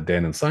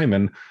Dan and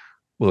Simon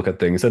will look at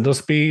things and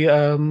just be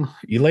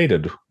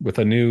elated with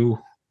a new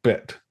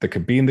bit that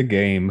could be in the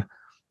game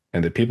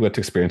and that people get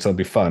to experience. That'll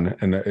be fun.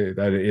 And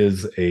that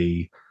is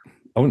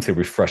I wouldn't say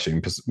refreshing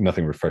because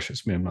nothing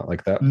refreshes me. I'm not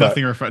like that.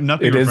 Nothing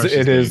refreshes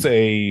it is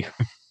a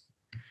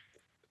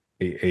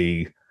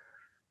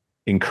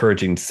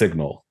encouraging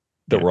signal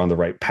that we're on the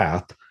right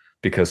path,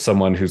 because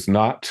someone who's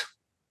not,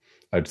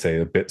 I'd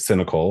say, a bit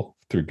cynical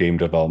through game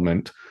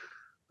development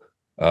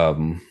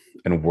and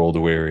world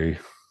weary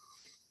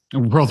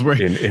in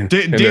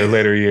their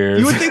later years.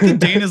 You would think that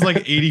Dane is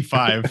like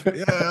 85.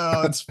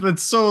 Yeah, it's been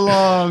so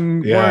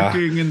long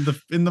working in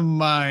the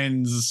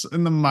mines,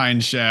 in the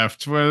mine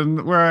shaft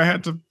where I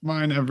had to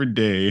mine every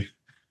day.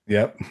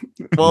 Yep.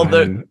 Well,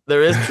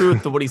 there is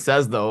truth to what he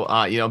says though.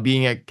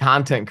 Being a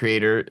content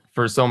creator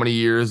for so many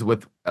years,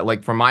 with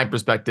like from my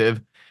perspective,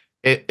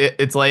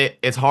 it's like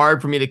it's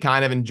hard for me to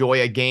kind of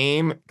enjoy a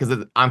game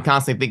because I'm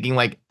constantly thinking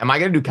like, am I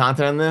going to do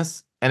content on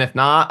this? And if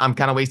not, I'm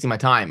kind of wasting my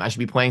time. I should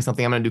be playing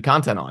something I'm going to do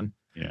content on.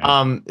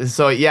 Yeah.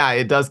 So yeah,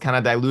 it does kind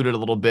of dilute it a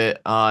little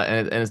bit.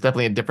 And it's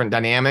definitely a different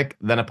dynamic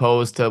than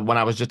opposed to when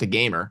I was just a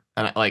gamer.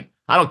 And I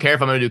don't care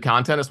if I'm going to do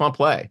content. I just want to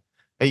play.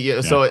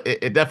 So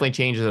it definitely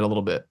changes it a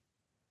little bit.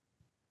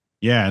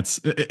 Yeah.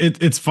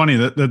 It's funny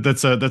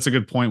that's a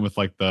good point with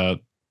like the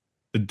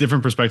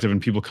different perspective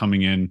and people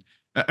coming in.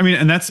 I mean,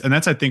 and that's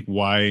I think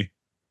why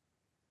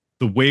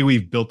the way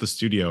we've built the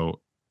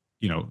studio,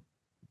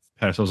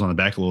 pat ourselves on the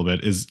back a little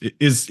bit,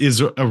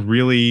 is a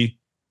really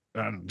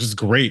just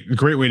great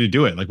way to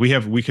do it. Like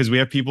because we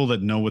have people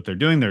that know what they're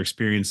doing, they're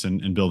experienced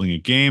in building a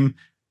game.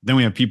 Then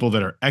we have people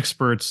that are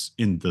experts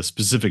in the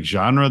specific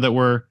genre that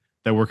we're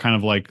kind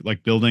of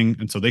like building,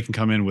 and so they can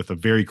come in with a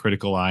very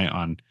critical eye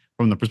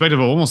from the perspective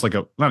of almost like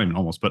not even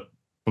almost, but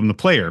from the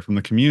player, from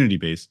the community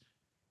base,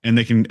 and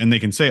they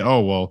can say, oh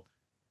well,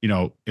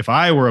 if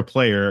I were a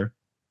player,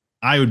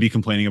 I would be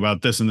complaining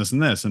about this and this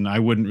and this, and I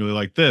wouldn't really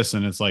like this,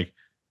 and it's like,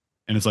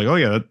 oh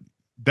yeah,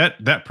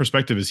 that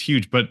perspective is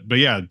huge. But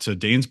yeah, to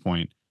Dane's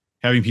point,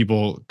 having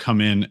people come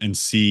in and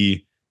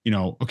see,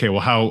 okay, well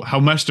how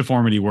mesh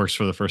deformity works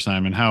for the first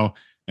time, and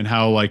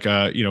how like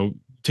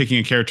taking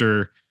a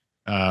character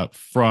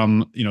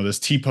from this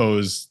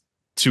T-pose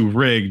to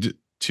rigged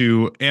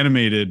to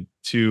animated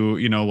to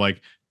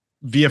like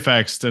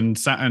VFX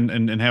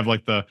and have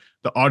like the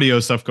audio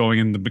stuff going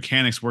and the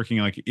mechanics working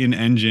like in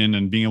engine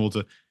and being able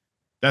to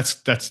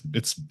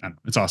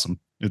it's awesome.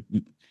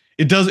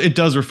 It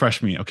does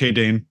refresh me. Okay,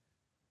 Dane,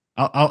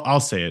 I'll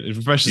say it. It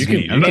refreshes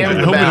me. I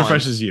hope it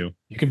refreshes you.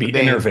 You can be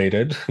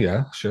innervated.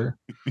 Yeah, sure.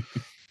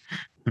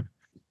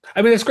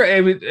 I mean, it's great.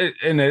 I mean,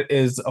 and it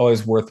is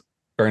always worth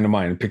bearing in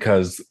mind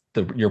because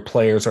your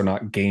players are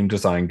not game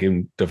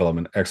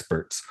development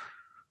experts,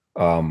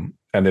 and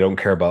they don't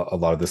care about a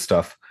lot of this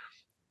stuff.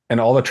 And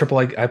all the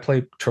AAA, I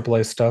play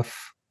AAA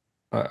stuff.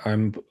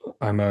 I'm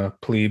a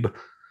plebe,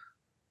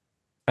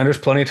 and there's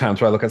plenty of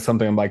times where I look at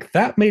something, I'm like,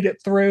 that made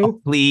it through. A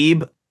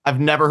plebe. I've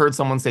never heard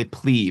someone say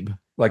plebe.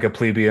 Like a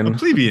plebeian. A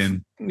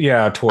plebeian.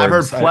 Yeah, I've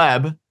heard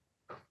pleb.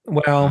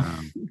 Well,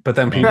 but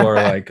then people are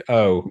like,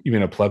 "Oh, you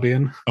mean a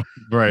plebeian?"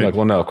 Right. I'm like,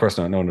 well, no, of course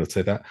not. No one would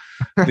say that.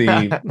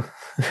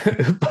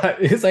 But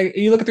it's like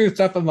you look through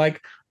stuff. I'm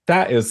like,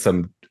 that is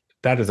a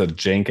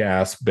jank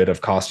ass bit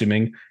of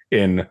costuming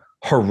in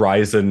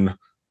Horizon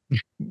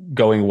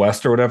Going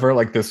West or whatever,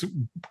 like this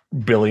 $1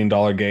 billion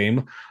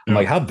game. I'm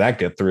like, how'd that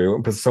get through?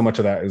 Because so much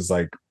of that is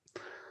like,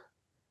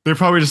 they're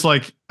probably just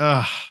like,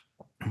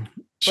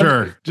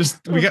 sure,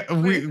 just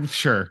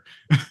sure.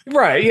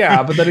 Right,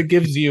 yeah, but then it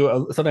gives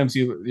you sometimes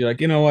you're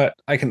like, you know what,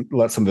 I can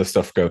let some of this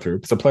stuff go through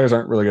because the players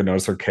aren't really gonna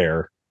notice or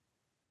care.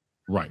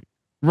 Right.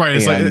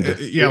 It's and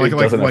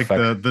like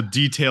the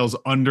details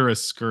under a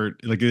skirt,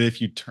 like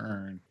if you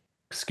turn.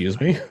 Excuse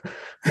me.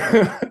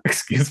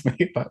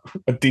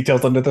 What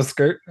details under the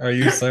skirt are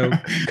you so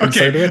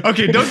concerned with?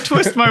 Okay, don't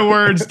twist my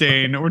words,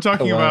 Dane. We're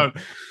talking about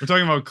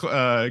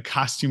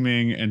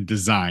costuming and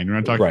design. We're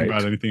not talking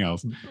about anything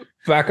else.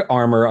 Back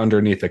armor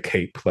underneath a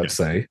cape, let's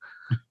say.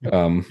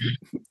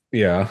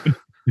 Yeah.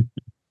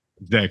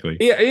 Exactly.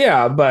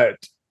 Yeah, but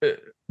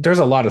there's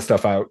a lot of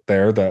stuff out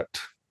there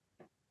that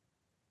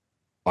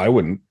I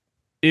wouldn't,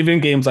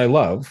 even games I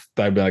love,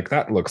 that I'd be like,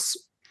 that looks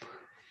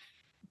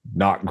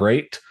not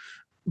great.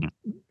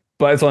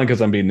 But it's only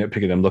because I'm being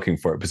nitpicky. I'm looking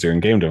for it because you're in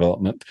game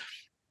development.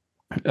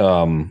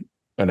 And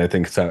I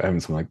think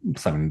having someone like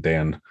Simon and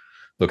Dan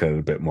look at it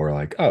a bit more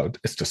like, oh,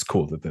 it's just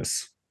cool that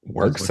this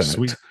works. And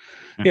sweet.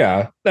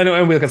 Yeah. And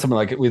we look at something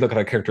like, we look at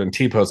a character in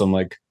T-pose. I'm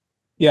like,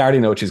 yeah, I already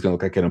know what she's going to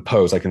look like in a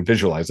pose. I can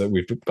visualize it.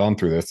 We've gone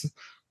through this.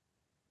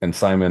 And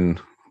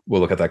Simon will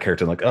look at that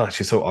character and like, oh,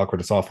 she's so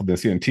awkward. It's awful to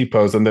see in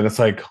T-pose. And then it's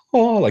like,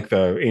 oh, like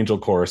the angel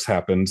chorus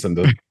happens and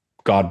the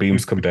god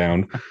beams come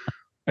down.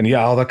 And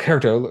yeah, all that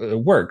character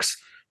works.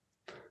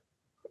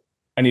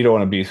 And you don't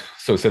want to be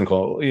so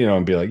cynical,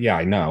 and be like, yeah,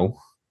 I know.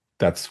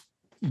 That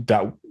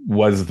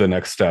was the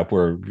next step.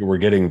 We're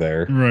getting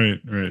there. Right.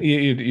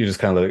 You just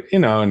kind of like,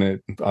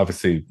 and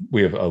obviously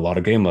we have a lot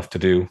of game left to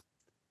do.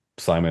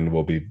 Simon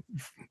will be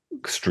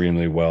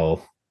extremely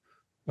well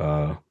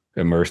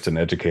immersed and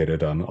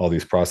educated on all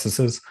these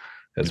processes,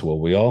 as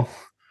will we all.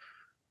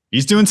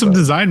 He's doing some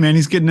design, man.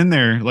 He's getting in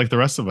there like the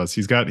rest of us.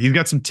 He's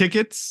got some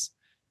tickets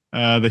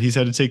that he's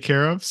had to take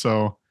care of.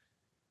 So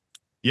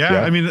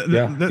I mean,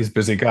 he's a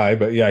busy guy,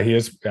 but yeah, he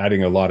is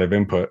adding a lot of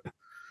input.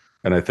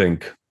 And I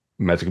think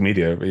Magic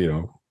Media,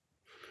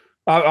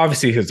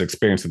 obviously his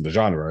experience in the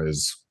genre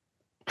is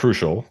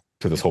crucial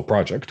to this whole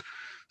project.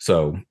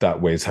 So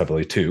that weighs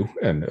heavily too.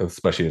 And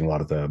especially in a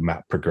lot of the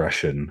map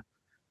progression,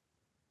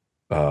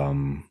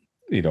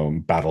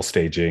 battle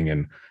staging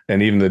and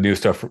even the new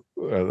stuff,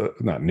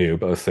 not new,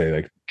 but let's say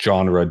like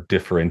genre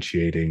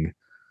differentiating.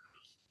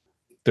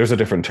 There's a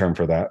different term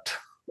for that.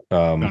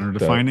 Genre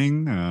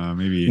defining,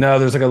 maybe. No,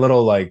 there's like a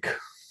little like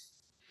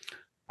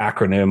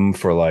acronym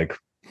for like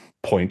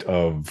point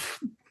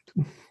of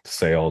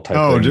sale type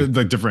thing. Oh,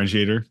 the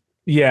differentiator.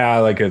 Yeah,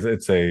 like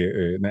it's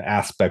an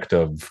aspect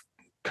of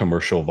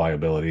commercial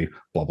viability,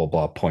 blah blah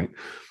blah point.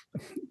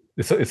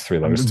 It's 3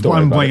 letters.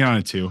 I'm blanking on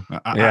it too.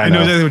 I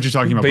know exactly what you're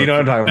talking about. But you know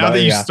what I'm talking about. Now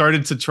that you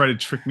started to try to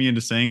trick me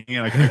into saying it,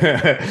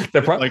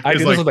 I do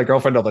this with my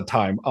girlfriend all the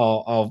time.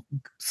 I'll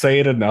say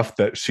it enough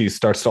that she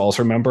starts to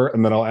also remember,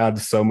 and then I'll add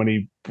so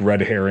many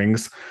red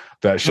herrings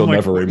that she'll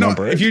never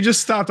remember it. If you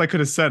just stopped, I could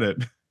have said it.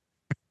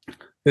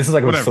 This is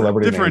like with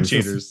celebrity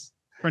differentiators.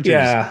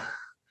 Yeah.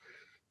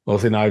 Well,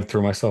 see, now I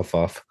threw myself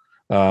off.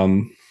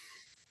 What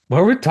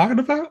are we talking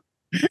about?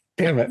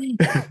 Damn it.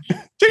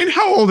 Dane,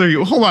 how old are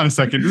you? Hold on a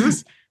second. Is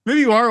this...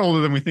 Maybe you are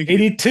older than we think.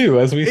 82,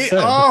 as we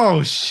said.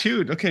 Oh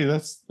shoot! Okay,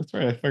 that's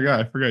right.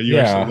 I forgot. You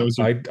actually.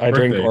 I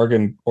drink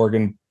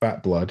Oregon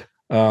bat blood.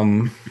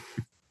 Yeah,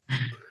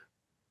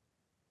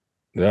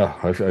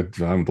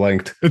 I'm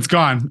blanked. It's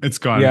gone.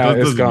 Yeah,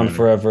 it's gone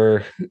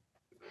forever.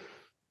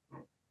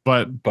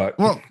 But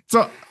well,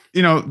 so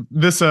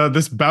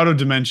this bout of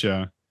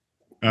dementia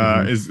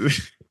is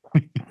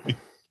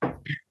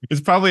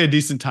probably a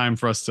decent time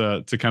for us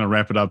to kind of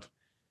wrap it up.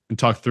 And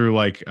talk through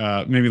like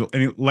maybe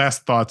any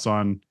last thoughts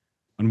on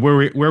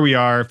where we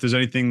are, if there's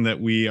anything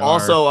that we are.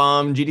 Also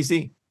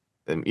GDC,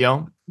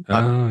 yeah.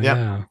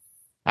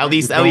 At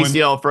least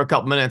for a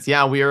couple minutes.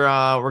 Yeah, we're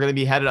gonna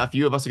be headed. A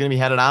few of us are gonna be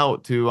headed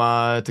out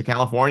to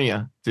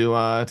California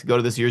to go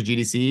to this year's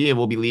GDC, and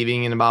we'll be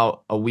leaving in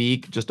about a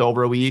week, just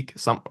over a week,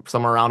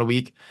 somewhere around a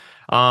week.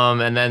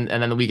 And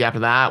then the week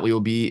after that, we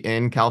will be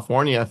in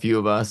California, a few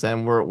of us,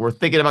 and we're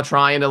thinking about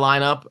trying to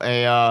line up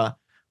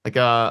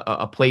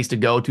a place to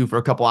go to for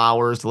a couple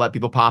hours to let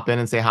people pop in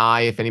and say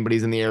hi if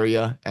anybody's in the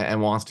area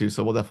and wants to.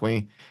 So we'll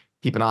definitely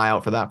keep an eye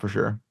out for that for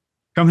sure.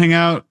 Come hang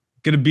out,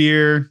 get a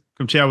beer,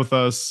 come chat with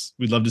us.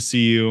 We'd love to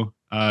see you.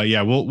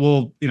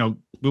 We'll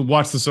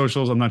watch the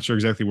socials. I'm not sure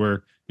exactly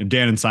where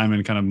Dan and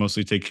Simon kind of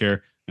mostly take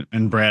care,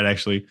 and Brad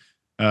actually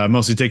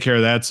mostly take care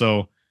of that.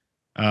 So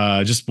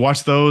just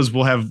watch those.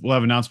 We'll have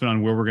announcement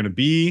on where we're going to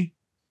be.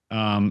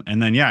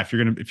 And then if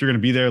you're gonna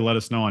be there, let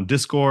us know on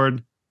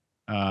Discord.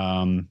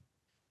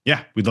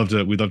 We'd love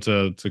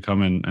to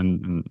come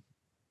and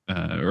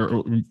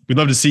we'd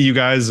love to see you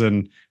guys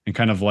and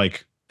kind of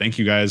like thank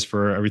you guys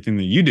for everything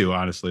that you do,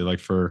 honestly, like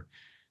for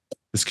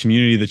this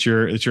community that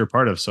you're a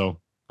part of. So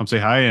come say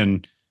hi.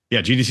 And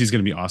yeah, GDC is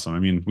going to be awesome. I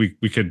mean, we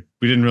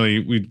didn't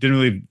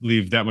really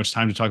leave that much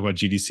time to talk about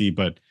GDC,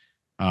 but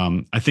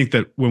I think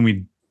that when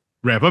we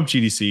wrap up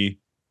GDC,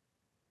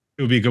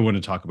 it would be a good one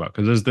to talk about,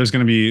 because there's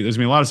going to be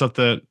a lot of stuff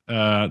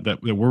that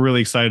we're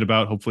really excited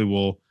about. Hopefully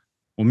we'll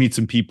meet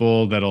some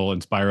people that'll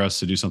inspire us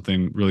to do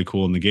something really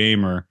cool in the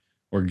game, or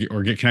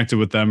get connected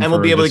with them. And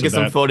we'll be able to get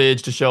some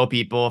footage to show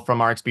people from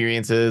our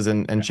experiences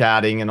and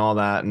chatting and all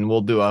that. And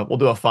we'll do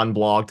a fun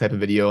blog type of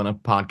video and a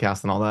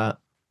podcast and all that.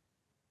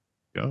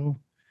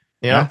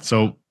 Yeah.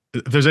 So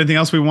if there's anything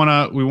else we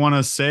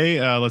wanna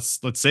say, let's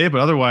say it. But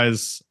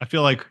otherwise, I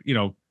feel like,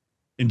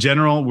 in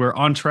general, we're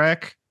on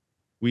track.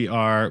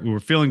 We're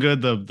feeling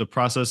good. The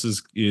process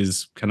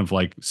is kind of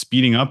like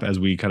speeding up as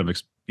we kind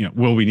of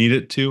will we need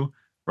it to,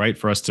 right,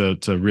 for us to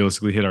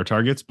realistically hit our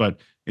targets. But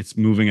it's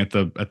moving at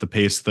the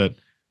pace that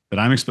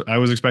I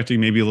was expecting.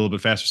 Maybe a little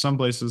bit faster some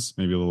places,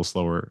 maybe a little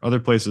slower other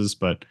places,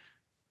 but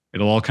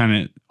it'll all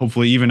kind of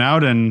hopefully even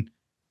out. And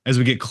as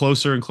we get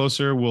closer and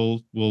closer,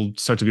 we'll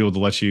start to be able to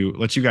let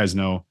you guys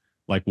know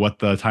like what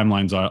the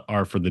timelines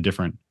are for the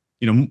different,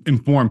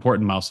 more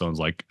important milestones,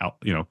 like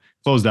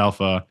closed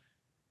alpha,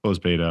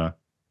 closed beta,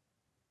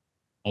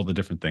 all the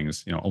different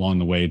things, along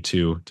the way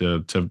to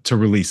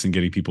release and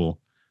getting people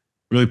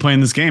really playing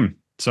this game.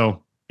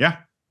 So yeah.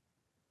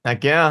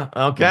 Heck yeah.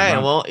 Okay.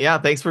 Well, yeah.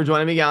 Thanks for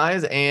joining me,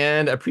 guys,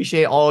 and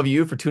appreciate all of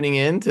you for tuning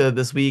in to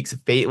this week's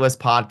Fateless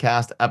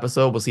Podcast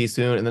episode. We'll see you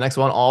soon in the next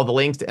one. All the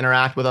links to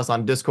interact with us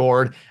on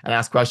Discord and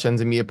ask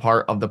questions and be a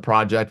part of the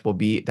project will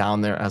be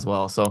down there as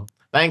well. So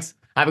thanks.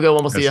 Have a good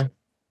one. We'll see you.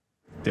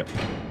 Yep.